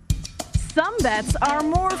 Some bets are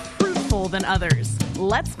more fruitful than others.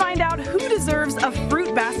 Let's find out who deserves a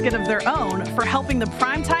fruit basket of their own for helping the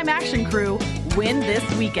Primetime Action Crew win this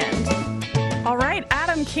weekend. All right,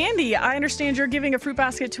 Adam Candy, I understand you're giving a fruit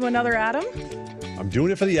basket to another Adam? I'm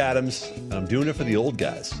doing it for the Adams, and I'm doing it for the old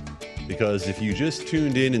guys. Because if you just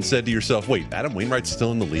tuned in and said to yourself, wait, Adam Wainwright's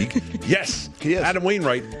still in the league? Yes, he is. Adam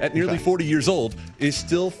Wainwright, at nearly 40 years old, is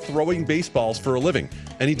still throwing baseballs for a living.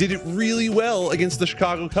 And he did it really well against the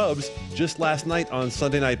Chicago Cubs just last night on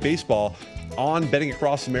Sunday Night Baseball. On Betting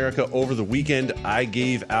Across America over the weekend, I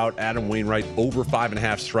gave out Adam Wainwright over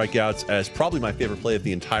 5.5 strikeouts as probably my favorite play of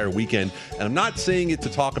the entire weekend. And I'm not saying it to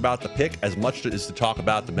talk about the pick as much as to talk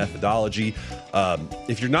about the methodology.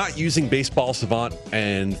 If you're not using Baseball Savant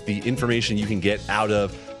and the information you can get out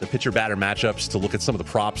of the pitcher-batter matchups to look at some of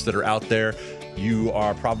the props that are out there, you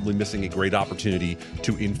are probably missing a great opportunity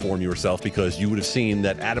to inform yourself, because you would have seen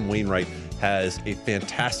that Adam Wainwright has a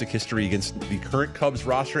fantastic history against the current Cubs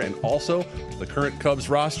roster, and also the current Cubs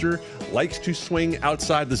roster likes to swing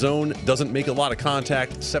outside the zone, doesn't make a lot of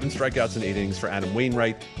contact. 7 strikeouts in 8 innings for Adam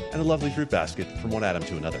Wainwright, and a lovely fruit basket from one Adam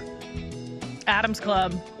to another. Adams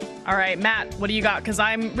Club. All right, Matt, what do you got? Because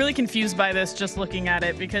I'm really confused by this just looking at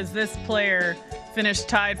it, because this player finished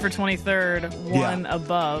tied for 23rd, one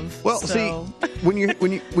above. Well, so. see, when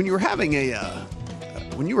you were having a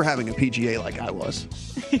PGA like I was,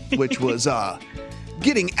 which was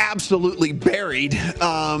getting absolutely buried.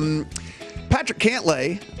 Patrick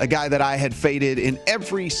Cantlay, a guy that I had faded in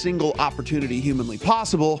every single opportunity humanly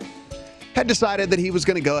possible, had decided that he was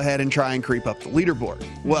going to go ahead and try and creep up the leaderboard.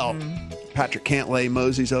 Well, Patrick Cantlay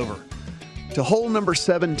moseys over to hole number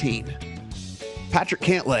 17. Patrick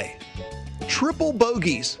Cantlay, triple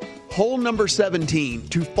bogeys, hole number 17,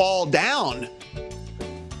 to fall down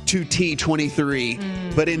to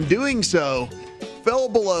T23. But in doing so, fell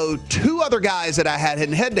below 2 other guys that I had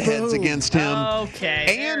in head-to-heads against him.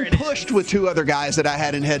 And pushed with 2 other guys that I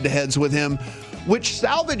had in head-to-heads with him, which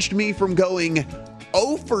salvaged me from going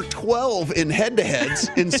 0 for 12 in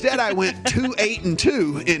head-to-heads. Instead, I went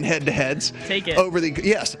 2-8-2 in head-to-heads. Take it.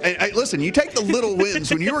 Yes. Listen, you take the little wins.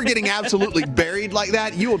 When you are getting absolutely buried like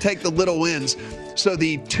that, you will take the little wins. So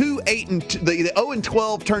the 2-8 the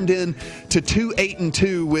 0-12 turned in to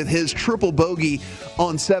 2-8-2 with his triple bogey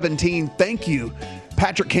on 17. Thank you,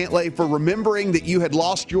 Patrick Cantlay, for remembering that you had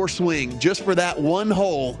lost your swing just for that one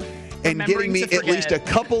hole, and getting me at least a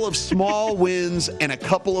couple of small wins and a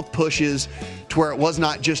couple of pushes to where it was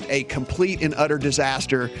not just a complete and utter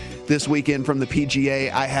disaster this weekend from the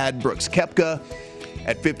PGA. I had Brooks Koepka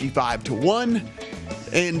at 55-1,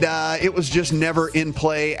 and it was just never in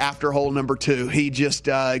play after hole number 2. He just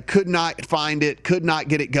could not find it, could not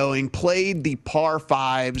get it going, played the par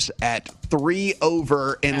 5s at 3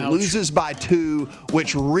 over and loses by 2,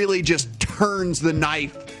 which really just turns the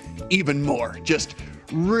knife even more. Just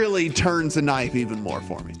really turns the knife even more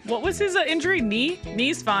for me. What was his injury? Knee?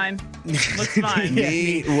 Knee's fine. Looks fine.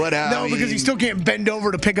 Knee, whatever. No, because he still can't bend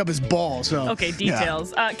over to pick up his ball. So okay,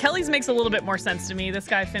 details. Yeah. Kelly's makes a little bit more sense to me. This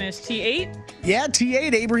guy finished T8. Yeah,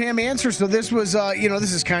 T8, Abraham Ancer. So this was,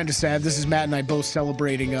 this is kind of sad. This is Matt and I both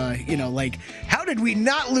celebrating, how did we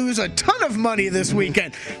not lose a ton of money this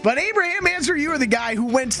weekend? But Abraham Ancer, you are the guy who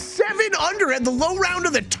went 7 under at the low round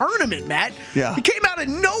of the tournament, Matt. Yeah. He came out of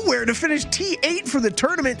nowhere to finish T8 for the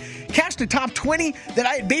tournament, cashed a top 20 that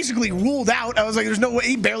I had basically ruled out. I was like, there's no way,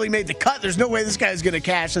 he barely made the cut. There's no way this guy's going to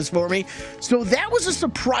cash this for me. So that was a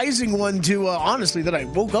surprising one to, honestly, that I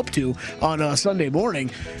woke up to on Sunday morning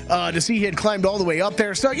to see he had climbed all the way up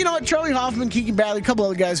there. So, you know what, Charlie Hoffman, Keegan Bradley, a couple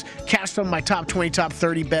other guys cashed on my top 20, top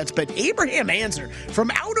 30 bets. But Abraham Ancer, from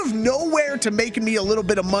out of nowhere to making me a little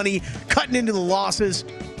bit of money, cutting into the losses,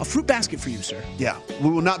 a fruit basket for you, sir. Yeah, we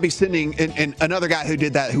will not be sending, and another guy who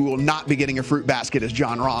did that who will not be getting a fruit basket is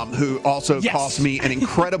John Rahm, who also cost me an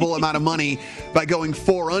incredible amount of money by going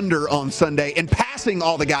 4 under on Sunday and passing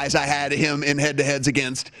all the guys I had him in head-to-heads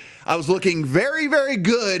against. I was looking very, very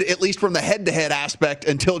good, at least from the head-to-head aspect,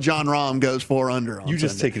 until John Rahm goes 4 under on You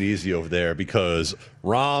just Sunday. take it easy over there, because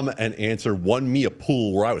Rahm and Ancer won me a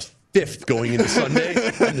pool where I was 5th going into Sunday,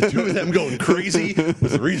 and the 2 of them going crazy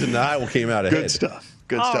was the reason that I came out ahead. Good stuff.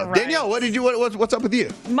 Good All stuff. right. Danielle, what's up with you?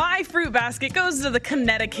 My fruit basket goes to the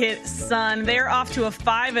Connecticut Sun. They're off to a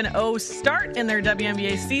 5-0 start in their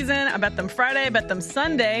WNBA season. I bet them Friday, I bet them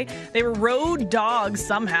Sunday. They were road dogs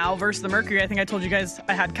somehow versus the Mercury. I think I told you guys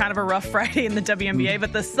I had kind of a rough Friday in the WNBA,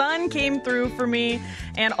 but the Sun came through for me.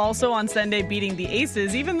 And also on Sunday beating the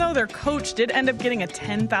Aces, even though their coach did end up getting a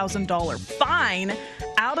 $10,000 fine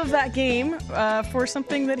out of that game for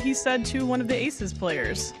something that he said to one of the Aces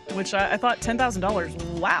players, which I thought $10,000.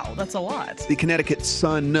 Wow, that's a lot. The Connecticut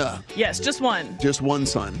Sun. Yes, just one. Just one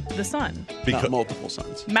Sun. The Sun. Not multiple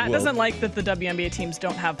Suns. Matt doesn't like that the WNBA teams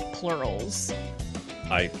don't have plurals.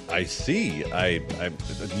 I see.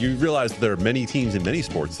 You realize there are many teams in many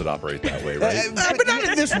sports that operate that way, right? But not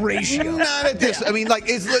at this ratio. Not at this. I mean, like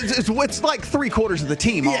it's like 3/4 of the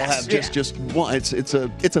team all have just one. It's a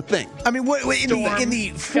thing. I mean, in the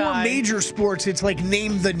four major sports, it's like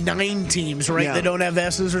name the 9 teams, right? Yeah. That don't have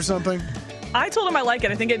S's or something. I told him I like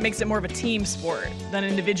it. I think it makes it more of a team sport than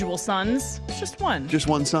individual Suns. It's just one. Just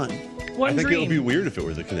one Sun. One I think dream. it would be weird if it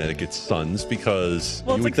were the Connecticut Suns because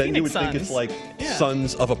Well, you it's would like think Phoenix it's Suns. like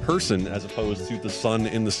sons of a person as opposed to the sun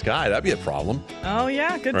in the sky. That'd be a problem. Oh,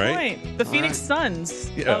 yeah, good Right? point. The Phoenix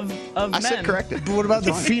Suns Yeah. of men. I said corrected. But what about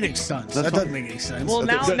the Phoenix Suns? That doesn't make any sense. Well,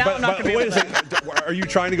 now I'm not going to be wait able a to. second. Are you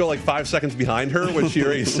trying to go like 5 seconds behind her when she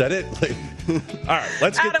already said it? Like, all right,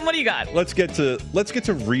 let's get. Adam, what do you got? Let's get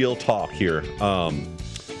to real talk here.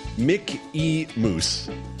 Mick E. Moose,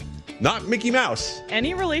 not Mickey Mouse.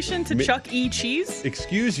 Any relation to Chuck E. Cheese?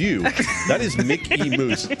 Excuse you. That is Mick E.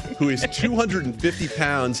 Moose, who is 250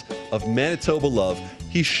 pounds of Manitoba love.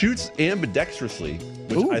 He shoots ambidextrously,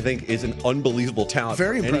 which I think is an unbelievable talent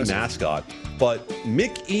Very for any impressive. mascot. But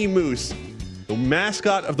Mick E. Moose, the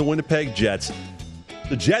mascot of the Winnipeg Jets,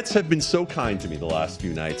 the Jets have been so kind to me the last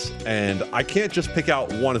few nights, and I can't just pick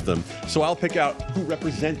out one of them. So I'll pick out who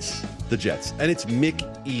represents the Jets, and it's Mick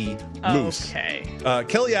E. Moose. Okay.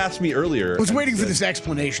 Kelly asked me earlier. I was waiting for and this said-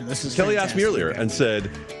 explanation. This is Kelly asked me fantastic. earlier and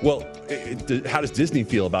said, well, how does Disney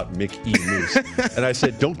feel about Mick E. Moose? And I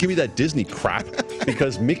said, don't give me that Disney crap,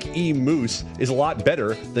 because Mick E. Moose is a lot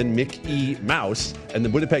better than Mick E. Mouse, and the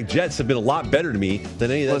Winnipeg Jets have been a lot better to me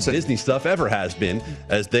than any of that Disney stuff ever has been,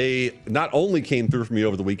 as they not only came through for me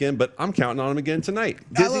over the weekend, but I'm counting on them again tonight.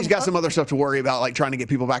 Disney's got some other stuff to worry about, like trying to get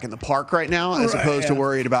people back in the park right now, as Right, opposed to yeah.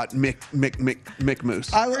 worried about Mick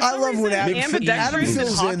Moose. I love when Adam ambidextrous in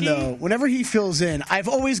fills in, hockey? though. Whenever he fills in, I've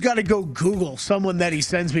always got to go Google someone that he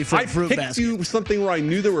sends me for I a fruit picked basket. you something where I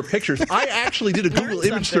knew there were pictures. I actually did a Google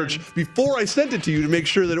image search before I sent it to you to make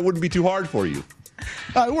sure that it wouldn't be too hard for you.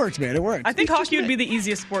 It worked, man. It worked. I think hockey would be the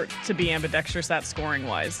easiest sport to be ambidextrous at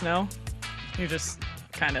scoring-wise, no? You're just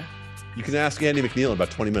kind of... You can ask Andy McNeil in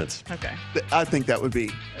about 20 minutes. Okay. I think that would be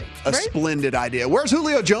a Right? splendid idea. Where's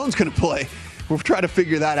Julio Jones going to play? We'll try to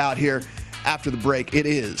figure that out here after the break. It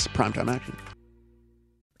is Primetime Action.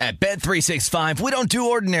 At Bet365, we don't do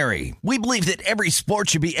ordinary. We believe that every sport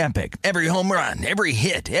should be epic. Every home run, every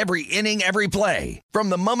hit, every inning, every play. From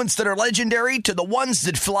the moments that are legendary to the ones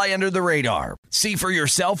that fly under the radar. See for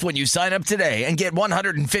yourself when you sign up today and get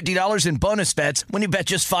 $150 in bonus bets when you bet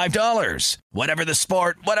just $5. Whatever the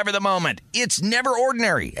sport, whatever the moment, it's never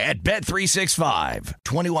ordinary at Bet365.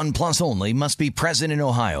 21 plus only. Must be present in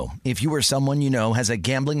Ohio. If you or someone you know has a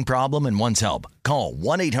gambling problem and wants help, call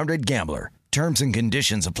 1-800-GAMBLER. Terms and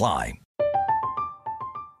conditions apply.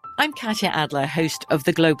 I'm Katya Adler, host of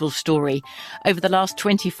The Global Story. Over the last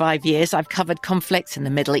 25 years, I've covered conflicts in the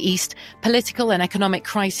Middle East, political and economic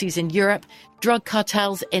crises in Europe, drug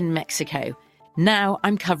cartels in Mexico. Now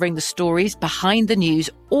I'm covering the stories behind the news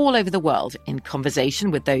all over the world in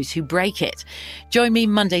conversation with those who break it. Join me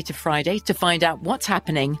Monday to Friday to find out what's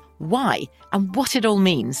happening, why, and what it all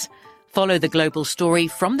means. Follow The Global Story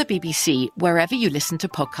from the BBC wherever you listen to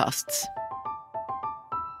podcasts.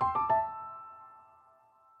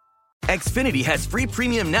 Xfinity has free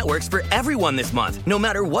premium networks for everyone this month, no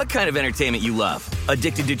matter what kind of entertainment you love.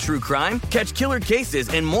 Addicted to true crime? Catch killer cases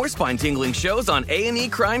and more spine-tingling shows on A&E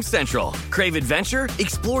Crime Central. Crave adventure?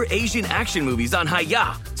 Explore Asian action movies on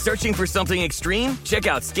Hi-Ya. Searching for something extreme? Check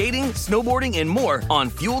out skating, snowboarding, and more on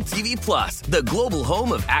Fuel TV Plus, the global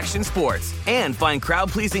home of action sports. And find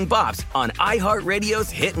crowd-pleasing bops on iHeartRadio's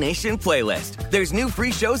Hit Nation playlist. There's new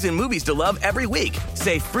free shows and movies to love every week.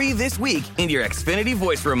 Say free this week in your Xfinity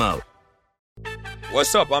voice remote.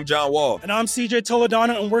 What's up? I'm John Wall. And I'm CJ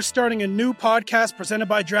Toledano, and we're starting a new podcast presented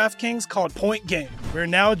by DraftKings called Point Game. We're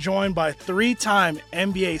now joined by three-time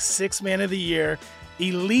NBA Sixth Man of the Year,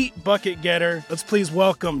 elite bucket getter. Let's please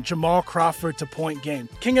welcome Jamal Crawford to Point Game.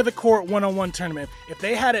 King of the Court one-on-one tournament. If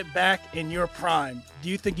they had it back in your prime, do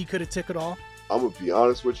you think you could have took it all? I'm going to be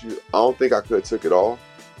honest with you. I don't think I could have took it all,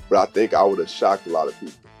 but I think I would have shocked a lot of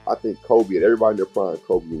people. I think Kobe and everybody in their prime,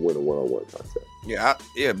 Kobe would win a one-on-one contest. Yeah,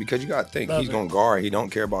 because you got to think, he's going to guard. He don't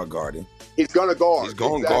care about guarding. He's going to guard. He's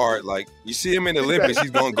going to guard. Like, you see him in the Olympics,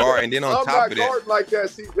 he's going to guard. And then on top of that. I'm not like that,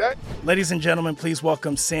 CJ. Ladies and gentlemen, please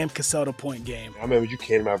welcome Sam Cassell to Point Game. I remember you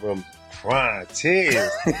came to my room crying,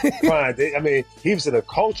 tears, crying. I mean, he was in a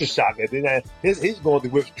culture shock. And then he's going through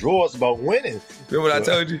withdrawals about winning. Remember what I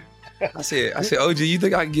told you? I said, OG, you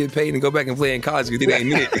think I can get paid and go back and play in college because it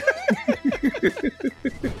ain't it?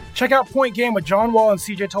 Check out Point Game with John Wall and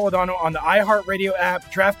CJ Toledano on the iHeartRadio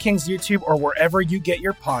app, DraftKings YouTube, or wherever you get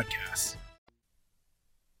your podcasts.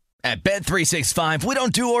 At Bet365, we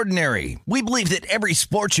don't do ordinary. We believe that every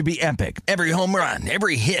sport should be epic. Every home run,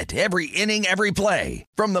 every hit, every inning, every play.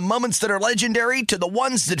 From the moments that are legendary to the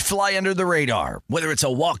ones that fly under the radar. Whether it's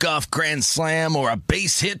a walk-off grand slam or a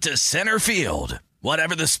base hit to center field.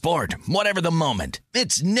 Whatever the sport, whatever the moment,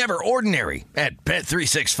 it's never ordinary at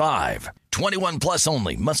Bet365. 21 plus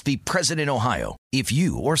only. Must be present in Ohio. If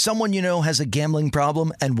you or someone you know has a gambling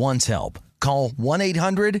problem and wants help, call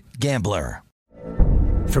 1-800-GAMBLER.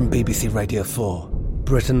 From BBC Radio 4,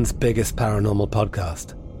 Britain's biggest paranormal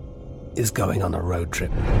podcast is going on a road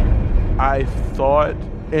trip. I thought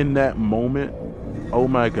in that moment, oh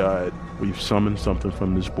my God, we've summoned something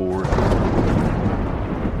from this board.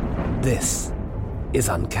 This is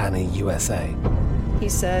Uncanny USA. He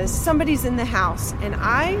says, somebody's in the house, and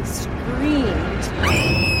I screamed.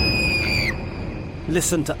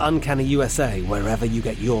 Listen to Uncanny USA wherever you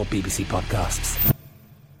get your BBC podcasts,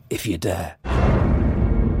 if you dare.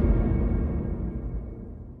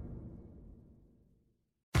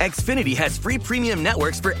 Xfinity has free premium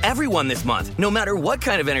networks for everyone this month, no matter what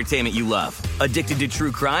kind of entertainment you love. Addicted to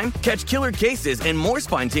true crime? Catch killer cases and more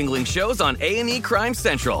spine-tingling shows on A&E Crime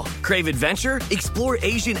Central. Crave adventure? Explore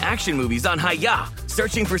Asian action movies on Hi-YAH.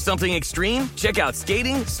 Searching for something extreme? Check out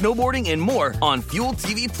skating, snowboarding, and more on Fuel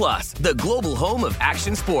TV Plus, the global home of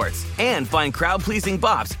action sports. And find crowd-pleasing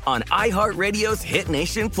bops on iHeartRadio's Hit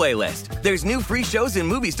Nation playlist. There's new free shows and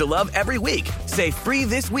movies to love every week. Say free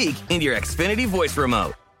this week in your Xfinity voice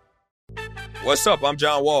remote. What's up? I'm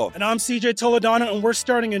John Wall. And I'm CJ Toledano, and we're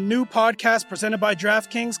starting a new podcast presented by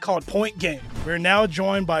DraftKings called Point Game. We're now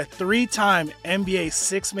joined by three-time NBA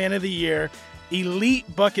Sixth Man of the Year,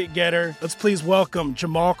 elite bucket getter. Let's please welcome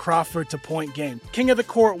Jamal Crawford to Point Game. King of the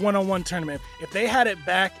Court one-on-one tournament. If they had it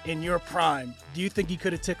back in your prime, do you think you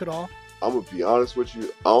could have took it all? I'm going to be honest with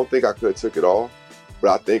you. I don't think I could have took it all,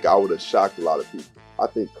 but I think I would have shocked a lot of people. I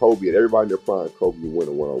think Kobe and everybody in their prime, Kobe would win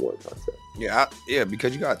a one-on-one contest. Yeah,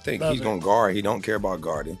 because you got to think, he's going to guard. He don't care about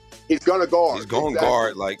guarding. He's going to guard. He's going to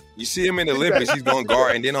guard. Like, you see him in the Olympics, he's going to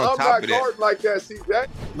guard. And then on top of that. I'm not guarding like that, CJ.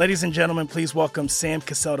 Ladies and gentlemen, please welcome Sam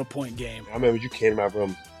Cassell to Point Game. I remember you came to my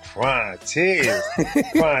room crying, tears,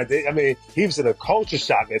 crying. I mean, he was in a culture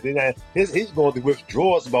shock. And then he's going through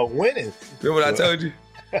withdrawals about winning. Remember what I told you?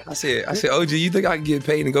 I said, OG, you think I can get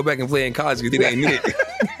paid and go back and play in college because it ain't it?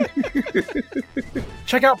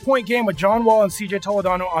 Check out Point Game with John Wall and CJ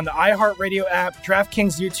Toledano on the iHeartRadio app,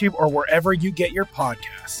 DraftKings YouTube, or wherever you get your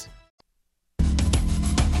podcasts.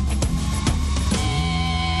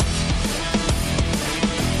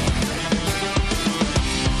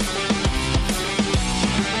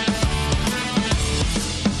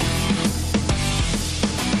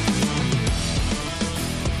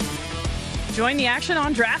 Join the action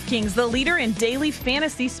on DraftKings, the leader in daily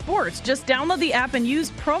fantasy sports. Just download the app and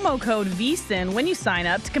use promo code VSIN when you sign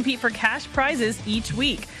up to compete for cash prizes each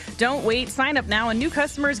week. Don't wait. Sign up now, and new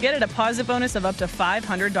customers get a deposit bonus of up to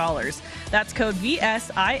 $500. That's code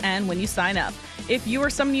VSIN when you sign up. If you or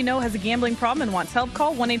someone you know has a gambling problem and wants help,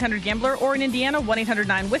 call 1-800-GAMBLER, or in Indiana,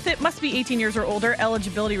 1-800-9-WITH-IT. Must be 18 years or older.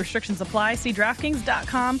 Eligibility restrictions apply. See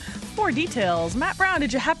DraftKings.com for details. Matt Brown,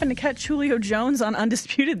 did you happen to catch Julio Jones on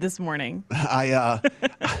Undisputed this morning? I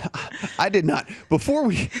did not. Before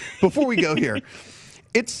we go here,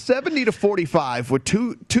 it's 70-45 with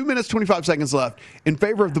 2 minutes 25 seconds left in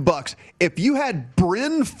favor of the Bucks. If you had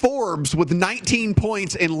Bryn Forbes with 19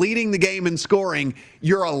 points and leading the game in scoring,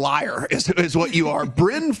 you're a liar, is what you are.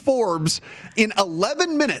 Bryn Forbes in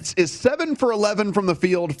 11 minutes is 7 for 11 from the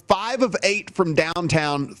field, 5 of 8 from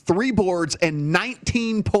downtown, 3 boards and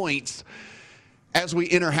 19 points as we're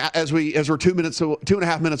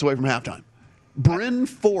 2.5 minutes away from halftime. Bryn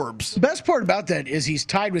Forbes. The best part about that is he's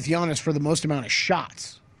tied with Giannis for the most amount of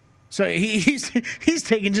shots. So he's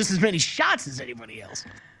taking just as many shots as anybody else.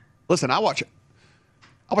 Listen, I watch a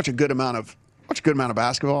good amount of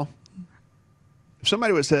basketball. If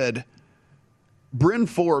somebody would have said Bryn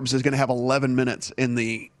Forbes is going to have 11 minutes I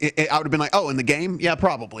would have been like, oh, in the game? Yeah,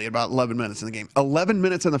 probably about 11 minutes in the game. 11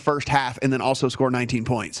 minutes in the first half and then also score 19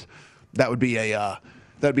 points. That would be a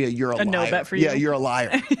That'd be you're a liar. no bet for you? Yeah, you're a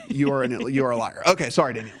liar. You're a liar. Okay,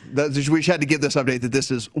 sorry, Daniel. We just had to give this update that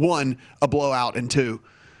this is, 1, a blowout, and 2,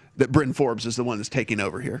 that Bryn Forbes is the one that's taking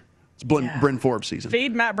over here. It's Bryn Forbes season.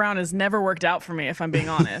 Fade Matt Brown has never worked out for me, if I'm being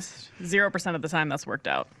honest. 0% of the time that's worked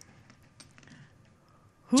out.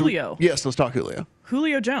 Julio. Yes, let's talk Julio.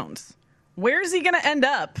 Julio Jones. Where is he going to end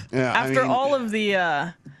up after all of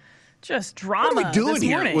the just drama what are we doing this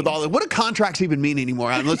here morning? with all that? What do contracts even mean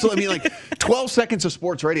anymore? I mean, like 12 seconds of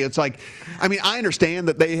sports radio. It's like, I mean, I understand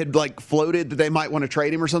that they had like floated that they might want to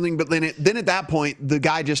trade him or something, but then at that point, the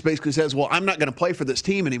guy just basically says, "Well, I'm not going to play for this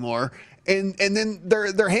team anymore," and then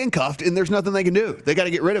they're handcuffed and there's nothing they can do. They got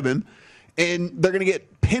to get rid of him, and they're going to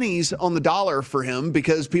get pennies on the dollar for him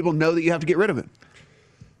because people know that you have to get rid of him.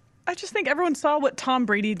 I just think everyone saw what Tom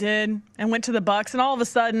Brady did and went to the Bucs, and all of a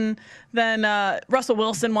sudden, then Russell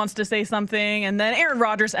Wilson wants to say something, and then Aaron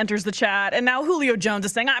Rodgers enters the chat, and now Julio Jones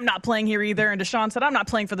is saying, "I'm not playing here either," and Deshaun said, "I'm not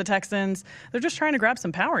playing for the Texans." They're just trying to grab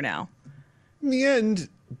some power now. In the end,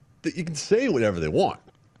 you can say whatever they want.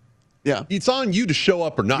 Yeah. It's on you to show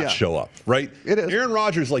up or not show up, right? It is. Aaron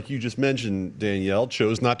Rodgers, like you just mentioned, Danielle,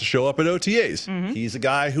 chose not to show up at OTAs. Mm-hmm. He's a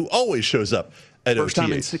guy who always shows up at First OTAs.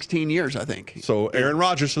 time in 16 years, I think. So Aaron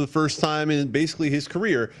Rodgers, for the first time in basically his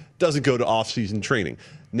career, doesn't go to off-season training.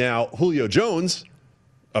 Now, Julio Jones,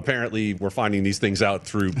 apparently we're finding these things out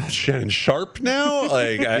through Shannon Sharp now.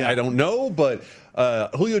 Like, I don't know, but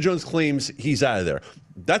Julio Jones claims he's out of there.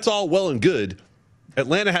 That's all well and good.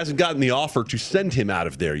 Atlanta hasn't gotten the offer to send him out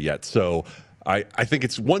of there yet. So I think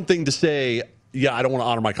it's one thing to say, yeah, I don't want to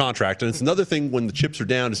honor my contract. And it's another thing when the chips are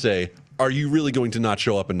down to say, are you really going to not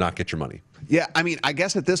show up and not get your money? Yeah, I mean, I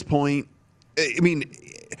guess at this point, they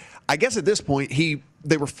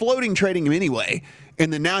were floating trading him anyway,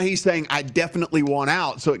 and then now he's saying, I definitely want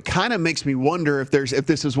out. So it kind of makes me wonder if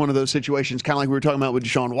this is one of those situations, kind of like we were talking about with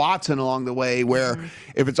Deshaun Watson along the way, where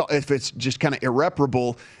if it's just kind of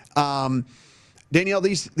irreparable. Danielle,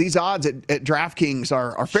 these odds at DraftKings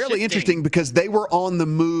are fairly interesting because they were on the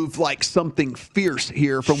move like something fierce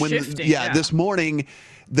here from when this morning.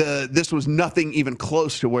 This was nothing even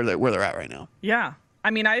close to where they're at right now. Yeah.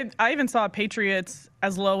 I mean, I even saw Patriots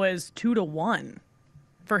as low as 2-1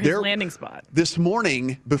 for his landing spot. This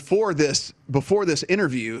morning, before this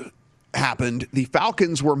interview happened, the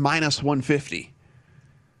Falcons were minus 150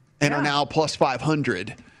 and are now plus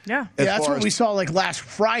 500. Yeah. That's what we saw like last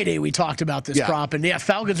Friday. We talked about this prop, and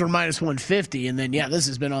Falcons were minus 150, and then this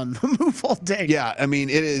has been on the move all day. Yeah, I mean,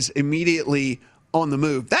 it is immediately on the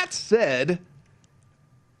move. That said,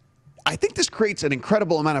 I think this creates an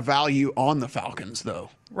incredible amount of value on the Falcons, though.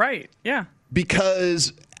 Right, yeah.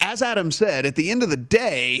 Because, as Adam said, at the end of the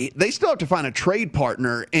day, they still have to find a trade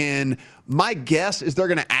partner, and my guess is they're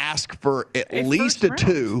going to ask for at least a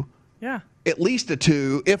 2. Yeah. At least a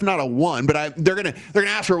 2, if not a 1. But they're gonna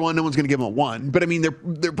ask for a 1. No one's gonna give them a 1. But I mean, they're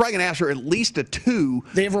probably gonna ask for at least a 2.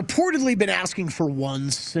 They have reportedly been asking for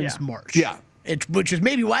 1s since March. Yeah. Which is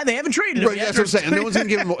maybe why they haven't traded him Right, yet. that's what I'm saying. No one's gonna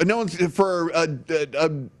give him. No one's for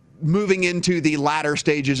moving into the latter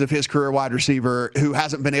stages of his career wide receiver who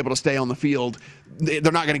hasn't been able to stay on the field.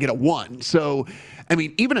 They're not gonna get a 1. So, I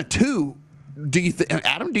mean, even a 2. Do you think,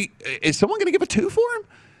 Adam? Is someone gonna give a 2 for him?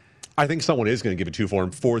 I think someone is going to give a 2 for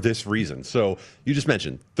him for this reason. So you just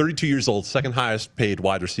mentioned 32 years old, second highest paid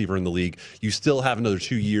wide receiver in the league. You still have another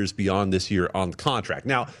 2 years beyond this year on the contract.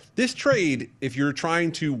 Now, this trade, if you're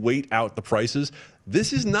trying to wait out the prices,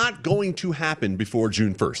 this is not going to happen before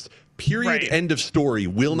June 1st. Period. End of story.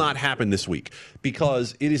 Will not happen this week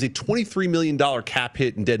because it is a $23 million cap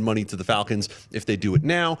hit in dead money to the Falcons if they do it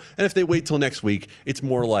now. And if they wait till next week, it's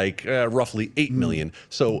more like roughly $8 million.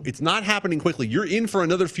 So it's not happening quickly. You're in for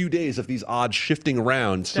another few days of these odds shifting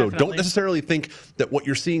around. So don't necessarily think that what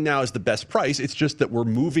you're seeing now is the best price. It's just that we're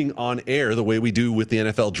moving on air the way we do with the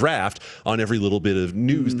NFL draft on every little bit of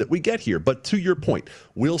news that we get here. But to your point,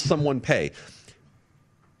 will someone pay?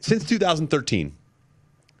 Since 2013,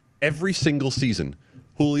 every single season,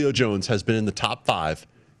 Julio Jones has been in the top 5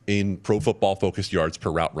 in Pro Football Focus yards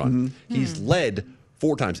per route run. He's led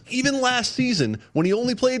 4 times. Even last season, when he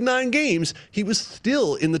only played 9 games, he was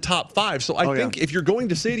still in the top 5. So I think if you're going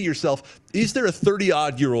to say to yourself, is there a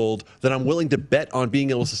 30-odd-year-old that I'm willing to bet on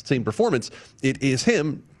being able to sustain performance? It is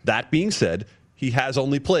him. That being said, he has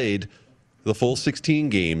only played the full 16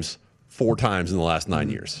 games 4 times in the last 9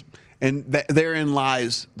 years. And therein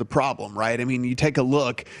lies the problem, right? I mean, you take a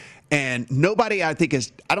look, and nobody, I don't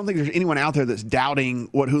think there's anyone out there that's doubting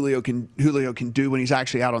what Julio can do when he's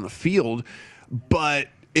actually out on the field. But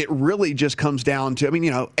it really just comes down to,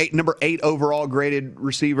 number 8 overall graded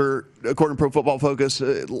receiver according to Pro Football Focus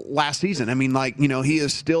last season. He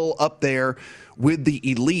is still up there with the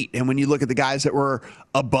elite. And when you look at the guys that were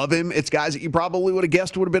above him, it's guys that you probably would have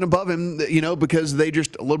guessed would have been above him, because they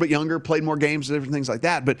just a little bit younger, played more games, different things like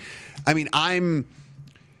that. But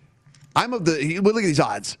I'm of the. Look at these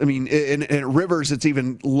odds. In Rivers, it's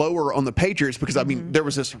even lower on the Patriots because there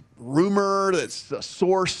was this rumor that's a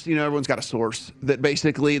source. Everyone's got a source that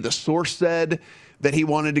basically the source said that he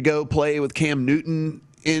wanted to go play with Cam Newton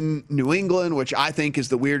in New England, which I think is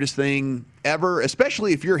the weirdest thing ever,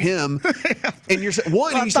 especially if you're him and you're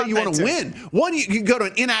one. You say you want to win. One, you go to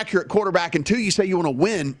an inaccurate quarterback, and 2, you say you want to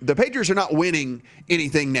win. The Patriots are not winning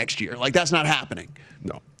anything next year. That's not happening.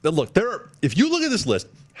 No. Look, if you look at this list,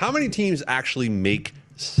 how many teams actually make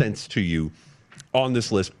sense to you on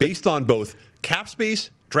this list based on both cap space,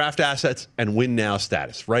 draft assets, and win now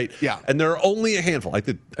status, right? Yeah. And there are only a handful. I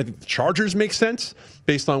think the Chargers make sense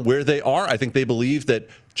based on where they are. I think they believe that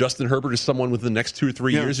Justin Herbert is someone within the next 2 or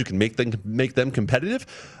 3 years who can make them competitive.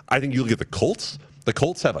 I think you look at the Colts. The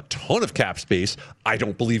Colts have a ton of cap space. I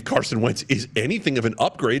don't believe Carson Wentz is anything of an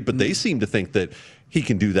upgrade, but they seem to think that he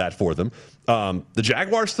can do that for them. The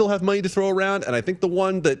Jaguars still have money to throw around, and I think the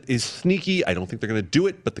one that is sneaky, I don't think they're going to do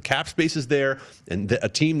it, but the cap space is there, and a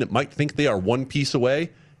team that might think they are one piece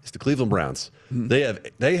away is the Cleveland Browns.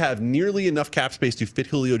 They have nearly enough cap space to fit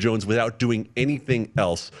Julio Jones without doing anything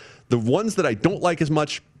else. The ones that I don't like as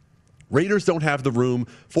much, Raiders don't have the room.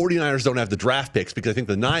 49ers don't have the draft picks because I think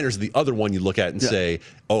the Niners are the other one you look at and say,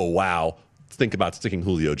 oh, wow, think about sticking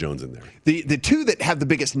Julio Jones in there. The 2 that have the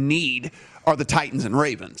biggest need are the Titans and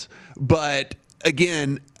Ravens. But,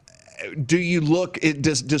 again, do you look –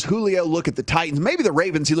 does Julio look at the Titans? Maybe the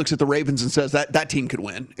Ravens, he looks at the Ravens and says that team could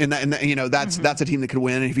win. And that's a team that could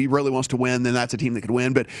win. And if he really wants to win, then that's a team that could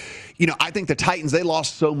win. But, I think the Titans, they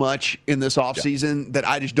lost so much in this offseason that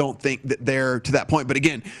I just don't think that they're to that point. But,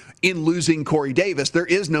 again, in losing Corey Davis, there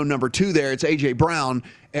is no number 2 there. It's A.J. Brown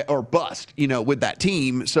or bust, with that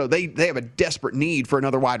team. So they have a desperate need for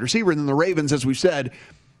another wide receiver. And then the Ravens, as we've said,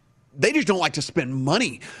 they just don't like to spend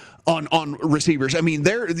money on receivers.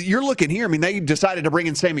 You're looking here. They decided to bring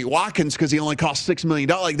in Sammy Watkins because he only cost $6 million.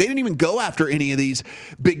 They didn't even go after any of these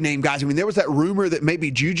big name guys. There was that rumor that maybe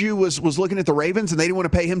Juju was looking at the Ravens and they didn't want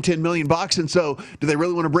to pay him $10 million. And so do they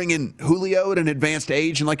really want to bring in Julio at an advanced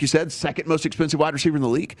age? And like you said, second most expensive wide receiver in the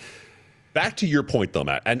league? Back to your point, though,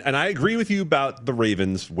 Matt, and I agree with you about the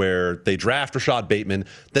Ravens where they draft Rashad Bateman,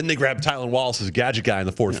 then they grab Tylan Wallace as a gadget guy in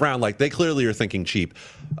the 4th round. They clearly are thinking cheap.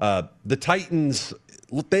 The Titans,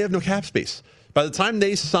 look, they have no cap space. By the time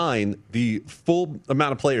they sign the full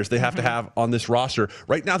amount of players they have to have on this roster,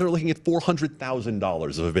 right now they're looking at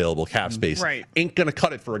 $400,000 of available cap space. Right. Ain't going to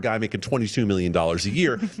cut it for a guy making $22 million a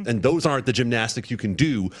year. And those aren't the gymnastics you can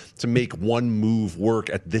do to make one move work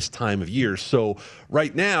at this time of year. So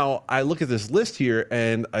right now, I look at this list here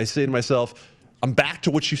and I say to myself, I'm back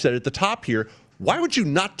to what you said at the top here. Why would you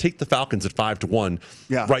not take the Falcons at 5-1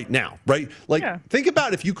 right now, right? Think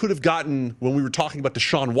about if you could have gotten, when we were talking about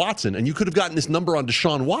Deshaun Watson, and you could have gotten this number on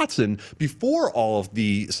Deshaun Watson before all of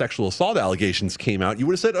the sexual assault allegations came out, you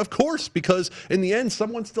would have said, of course, because in the end,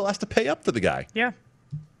 someone still has to pay up for the guy. Yeah.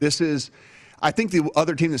 I think the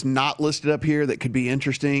other team that's not listed up here that could be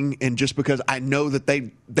interesting, and just because I know that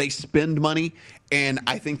they spend money, and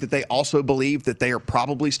I think that they also believe that they are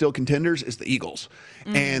probably still contenders, is the Eagles.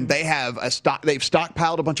 And they have they've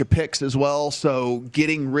stockpiled a bunch of picks as well, so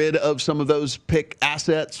getting rid of some of those pick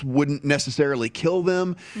assets wouldn't necessarily kill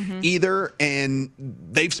them either. And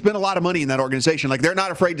they've spent a lot of money in that organization. They're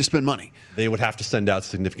not afraid to spend money. They would have to send out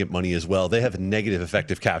significant money as well. They have a negative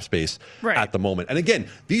effective cap space at the moment. And again,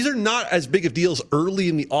 these are not as big of deals early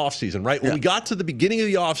in the offseason, right? When we got to the beginning of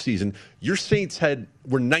the offseason, your Saints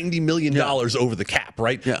were $90 million over the cap,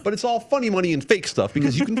 right? Yeah. But it's all funny money and fake stuff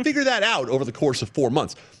because you can figure that out over the course of 4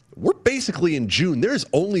 months. We're basically in June. There's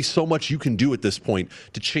only so much you can do at this point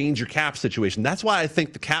to change your cap situation. That's why I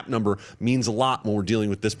think the cap number means a lot when we're dealing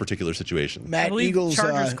with this particular situation. I believe Eagles,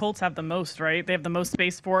 Chargers, Colts have the most, right? They have the most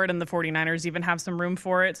space for it, and the 49ers even have some room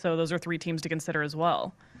for it. So those are 3 teams to consider as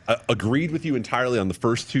well. Agreed with you entirely on the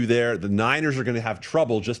first 2 there. The Niners are going to have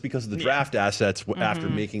trouble just because of the draft assets after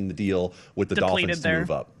making the deal with the Dolphins to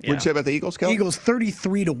move up. What'd you say about the Eagles, Kelly? Eagles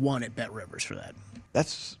 33-1 at Bet Rivers for that.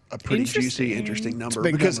 That's a pretty juicy, interesting number.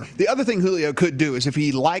 Because the other thing Julio could do is if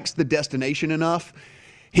he likes the destination enough,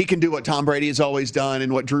 he can do what Tom Brady has always done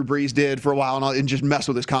and what Drew Brees did for a while and just mess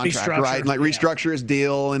with his contract, right? And restructure his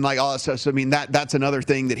deal and all that stuff. So, that's another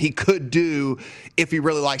thing that he could do if he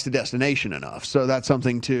really likes the destination enough. So that's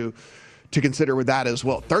something to to consider with that as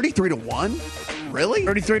well. 33-1? Really?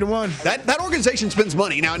 33-1. That organization spends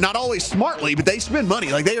money. Now, not always smartly, but they spend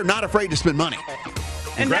money. Like, they are not afraid to spend money.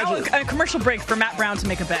 And now a commercial break for Matt Brown to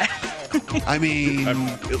make a bet. I mean,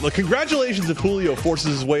 look, congratulations if Julio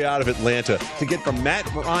forces his way out of Atlanta to get from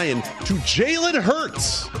Matt Ryan to Jalen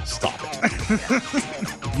Hurts. Stop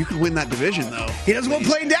it. You could win that division, though. He doesn't want to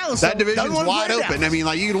play in Dallas. That division's wide open. I mean,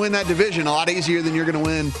 like, you can win that division a lot easier than you're going to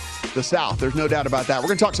win the South. There's no doubt about that. We're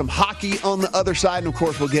going to talk some hockey on the other side, and of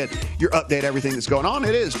course, we'll get your update, everything that's going on.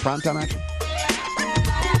 It is Primetime Action.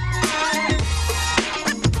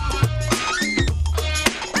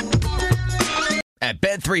 At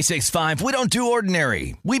Bet365, we don't do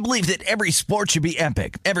ordinary. We believe that every sport should be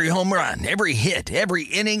epic. Every home run, every hit, every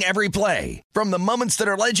inning, every play. From the moments that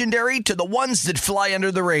are legendary to the ones that fly under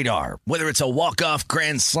the radar. Whether it's a walk-off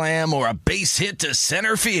grand slam or a base hit to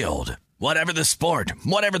center field. Whatever the sport,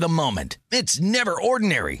 whatever the moment. It's never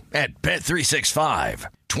ordinary at Bet365.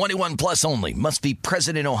 21 plus only. Must be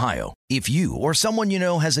present in Ohio. If you or someone you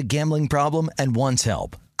know has a gambling problem and wants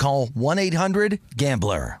help, call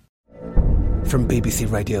 1-800-GAMBLER. From BBC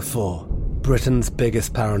Radio 4, Britain's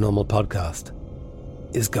biggest paranormal podcast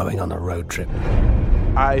is going on a road trip.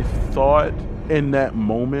 I thought in that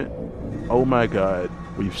moment, oh my God,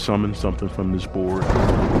 we've summoned something from this board.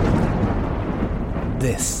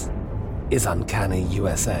 This is Uncanny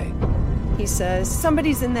USA. He says,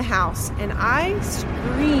 somebody's in the house, and I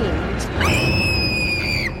screamed.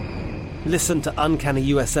 Listen to Uncanny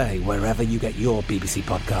USA wherever you get your BBC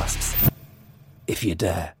podcasts, if you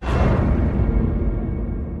dare.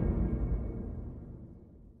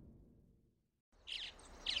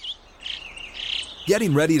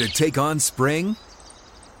 Getting ready to take on spring?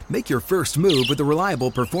 Make your first move with the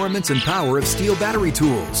reliable performance and power of Steel battery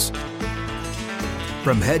tools.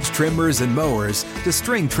 From hedge trimmers and mowers to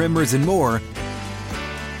string trimmers and more,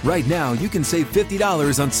 right now you can save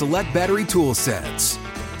 $50 on select battery tool sets.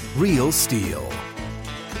 Real Steel.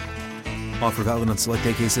 Offer valid on select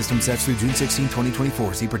AK system sets through June 16,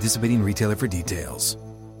 2024. See participating retailer for details.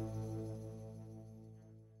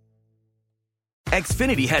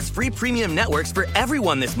 Xfinity has free premium networks for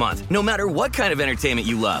everyone this month, no matter what kind of entertainment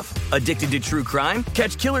you love. Addicted to true crime?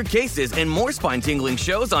 Catch killer cases and more spine-tingling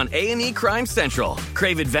shows on A&E Crime Central.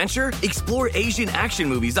 Crave adventure? Explore Asian action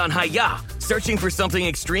movies on Hi-YAH. Searching for something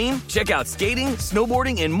extreme? Check out skating,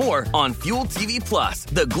 snowboarding, and more on Fuel TV Plus,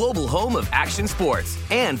 the global home of action sports.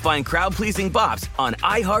 And find crowd-pleasing bops on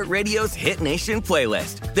iHeartRadio's Hit Nation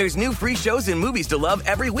playlist. There's new free shows and movies to love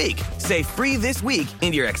every week. Say free this week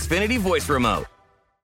in your Xfinity voice remote.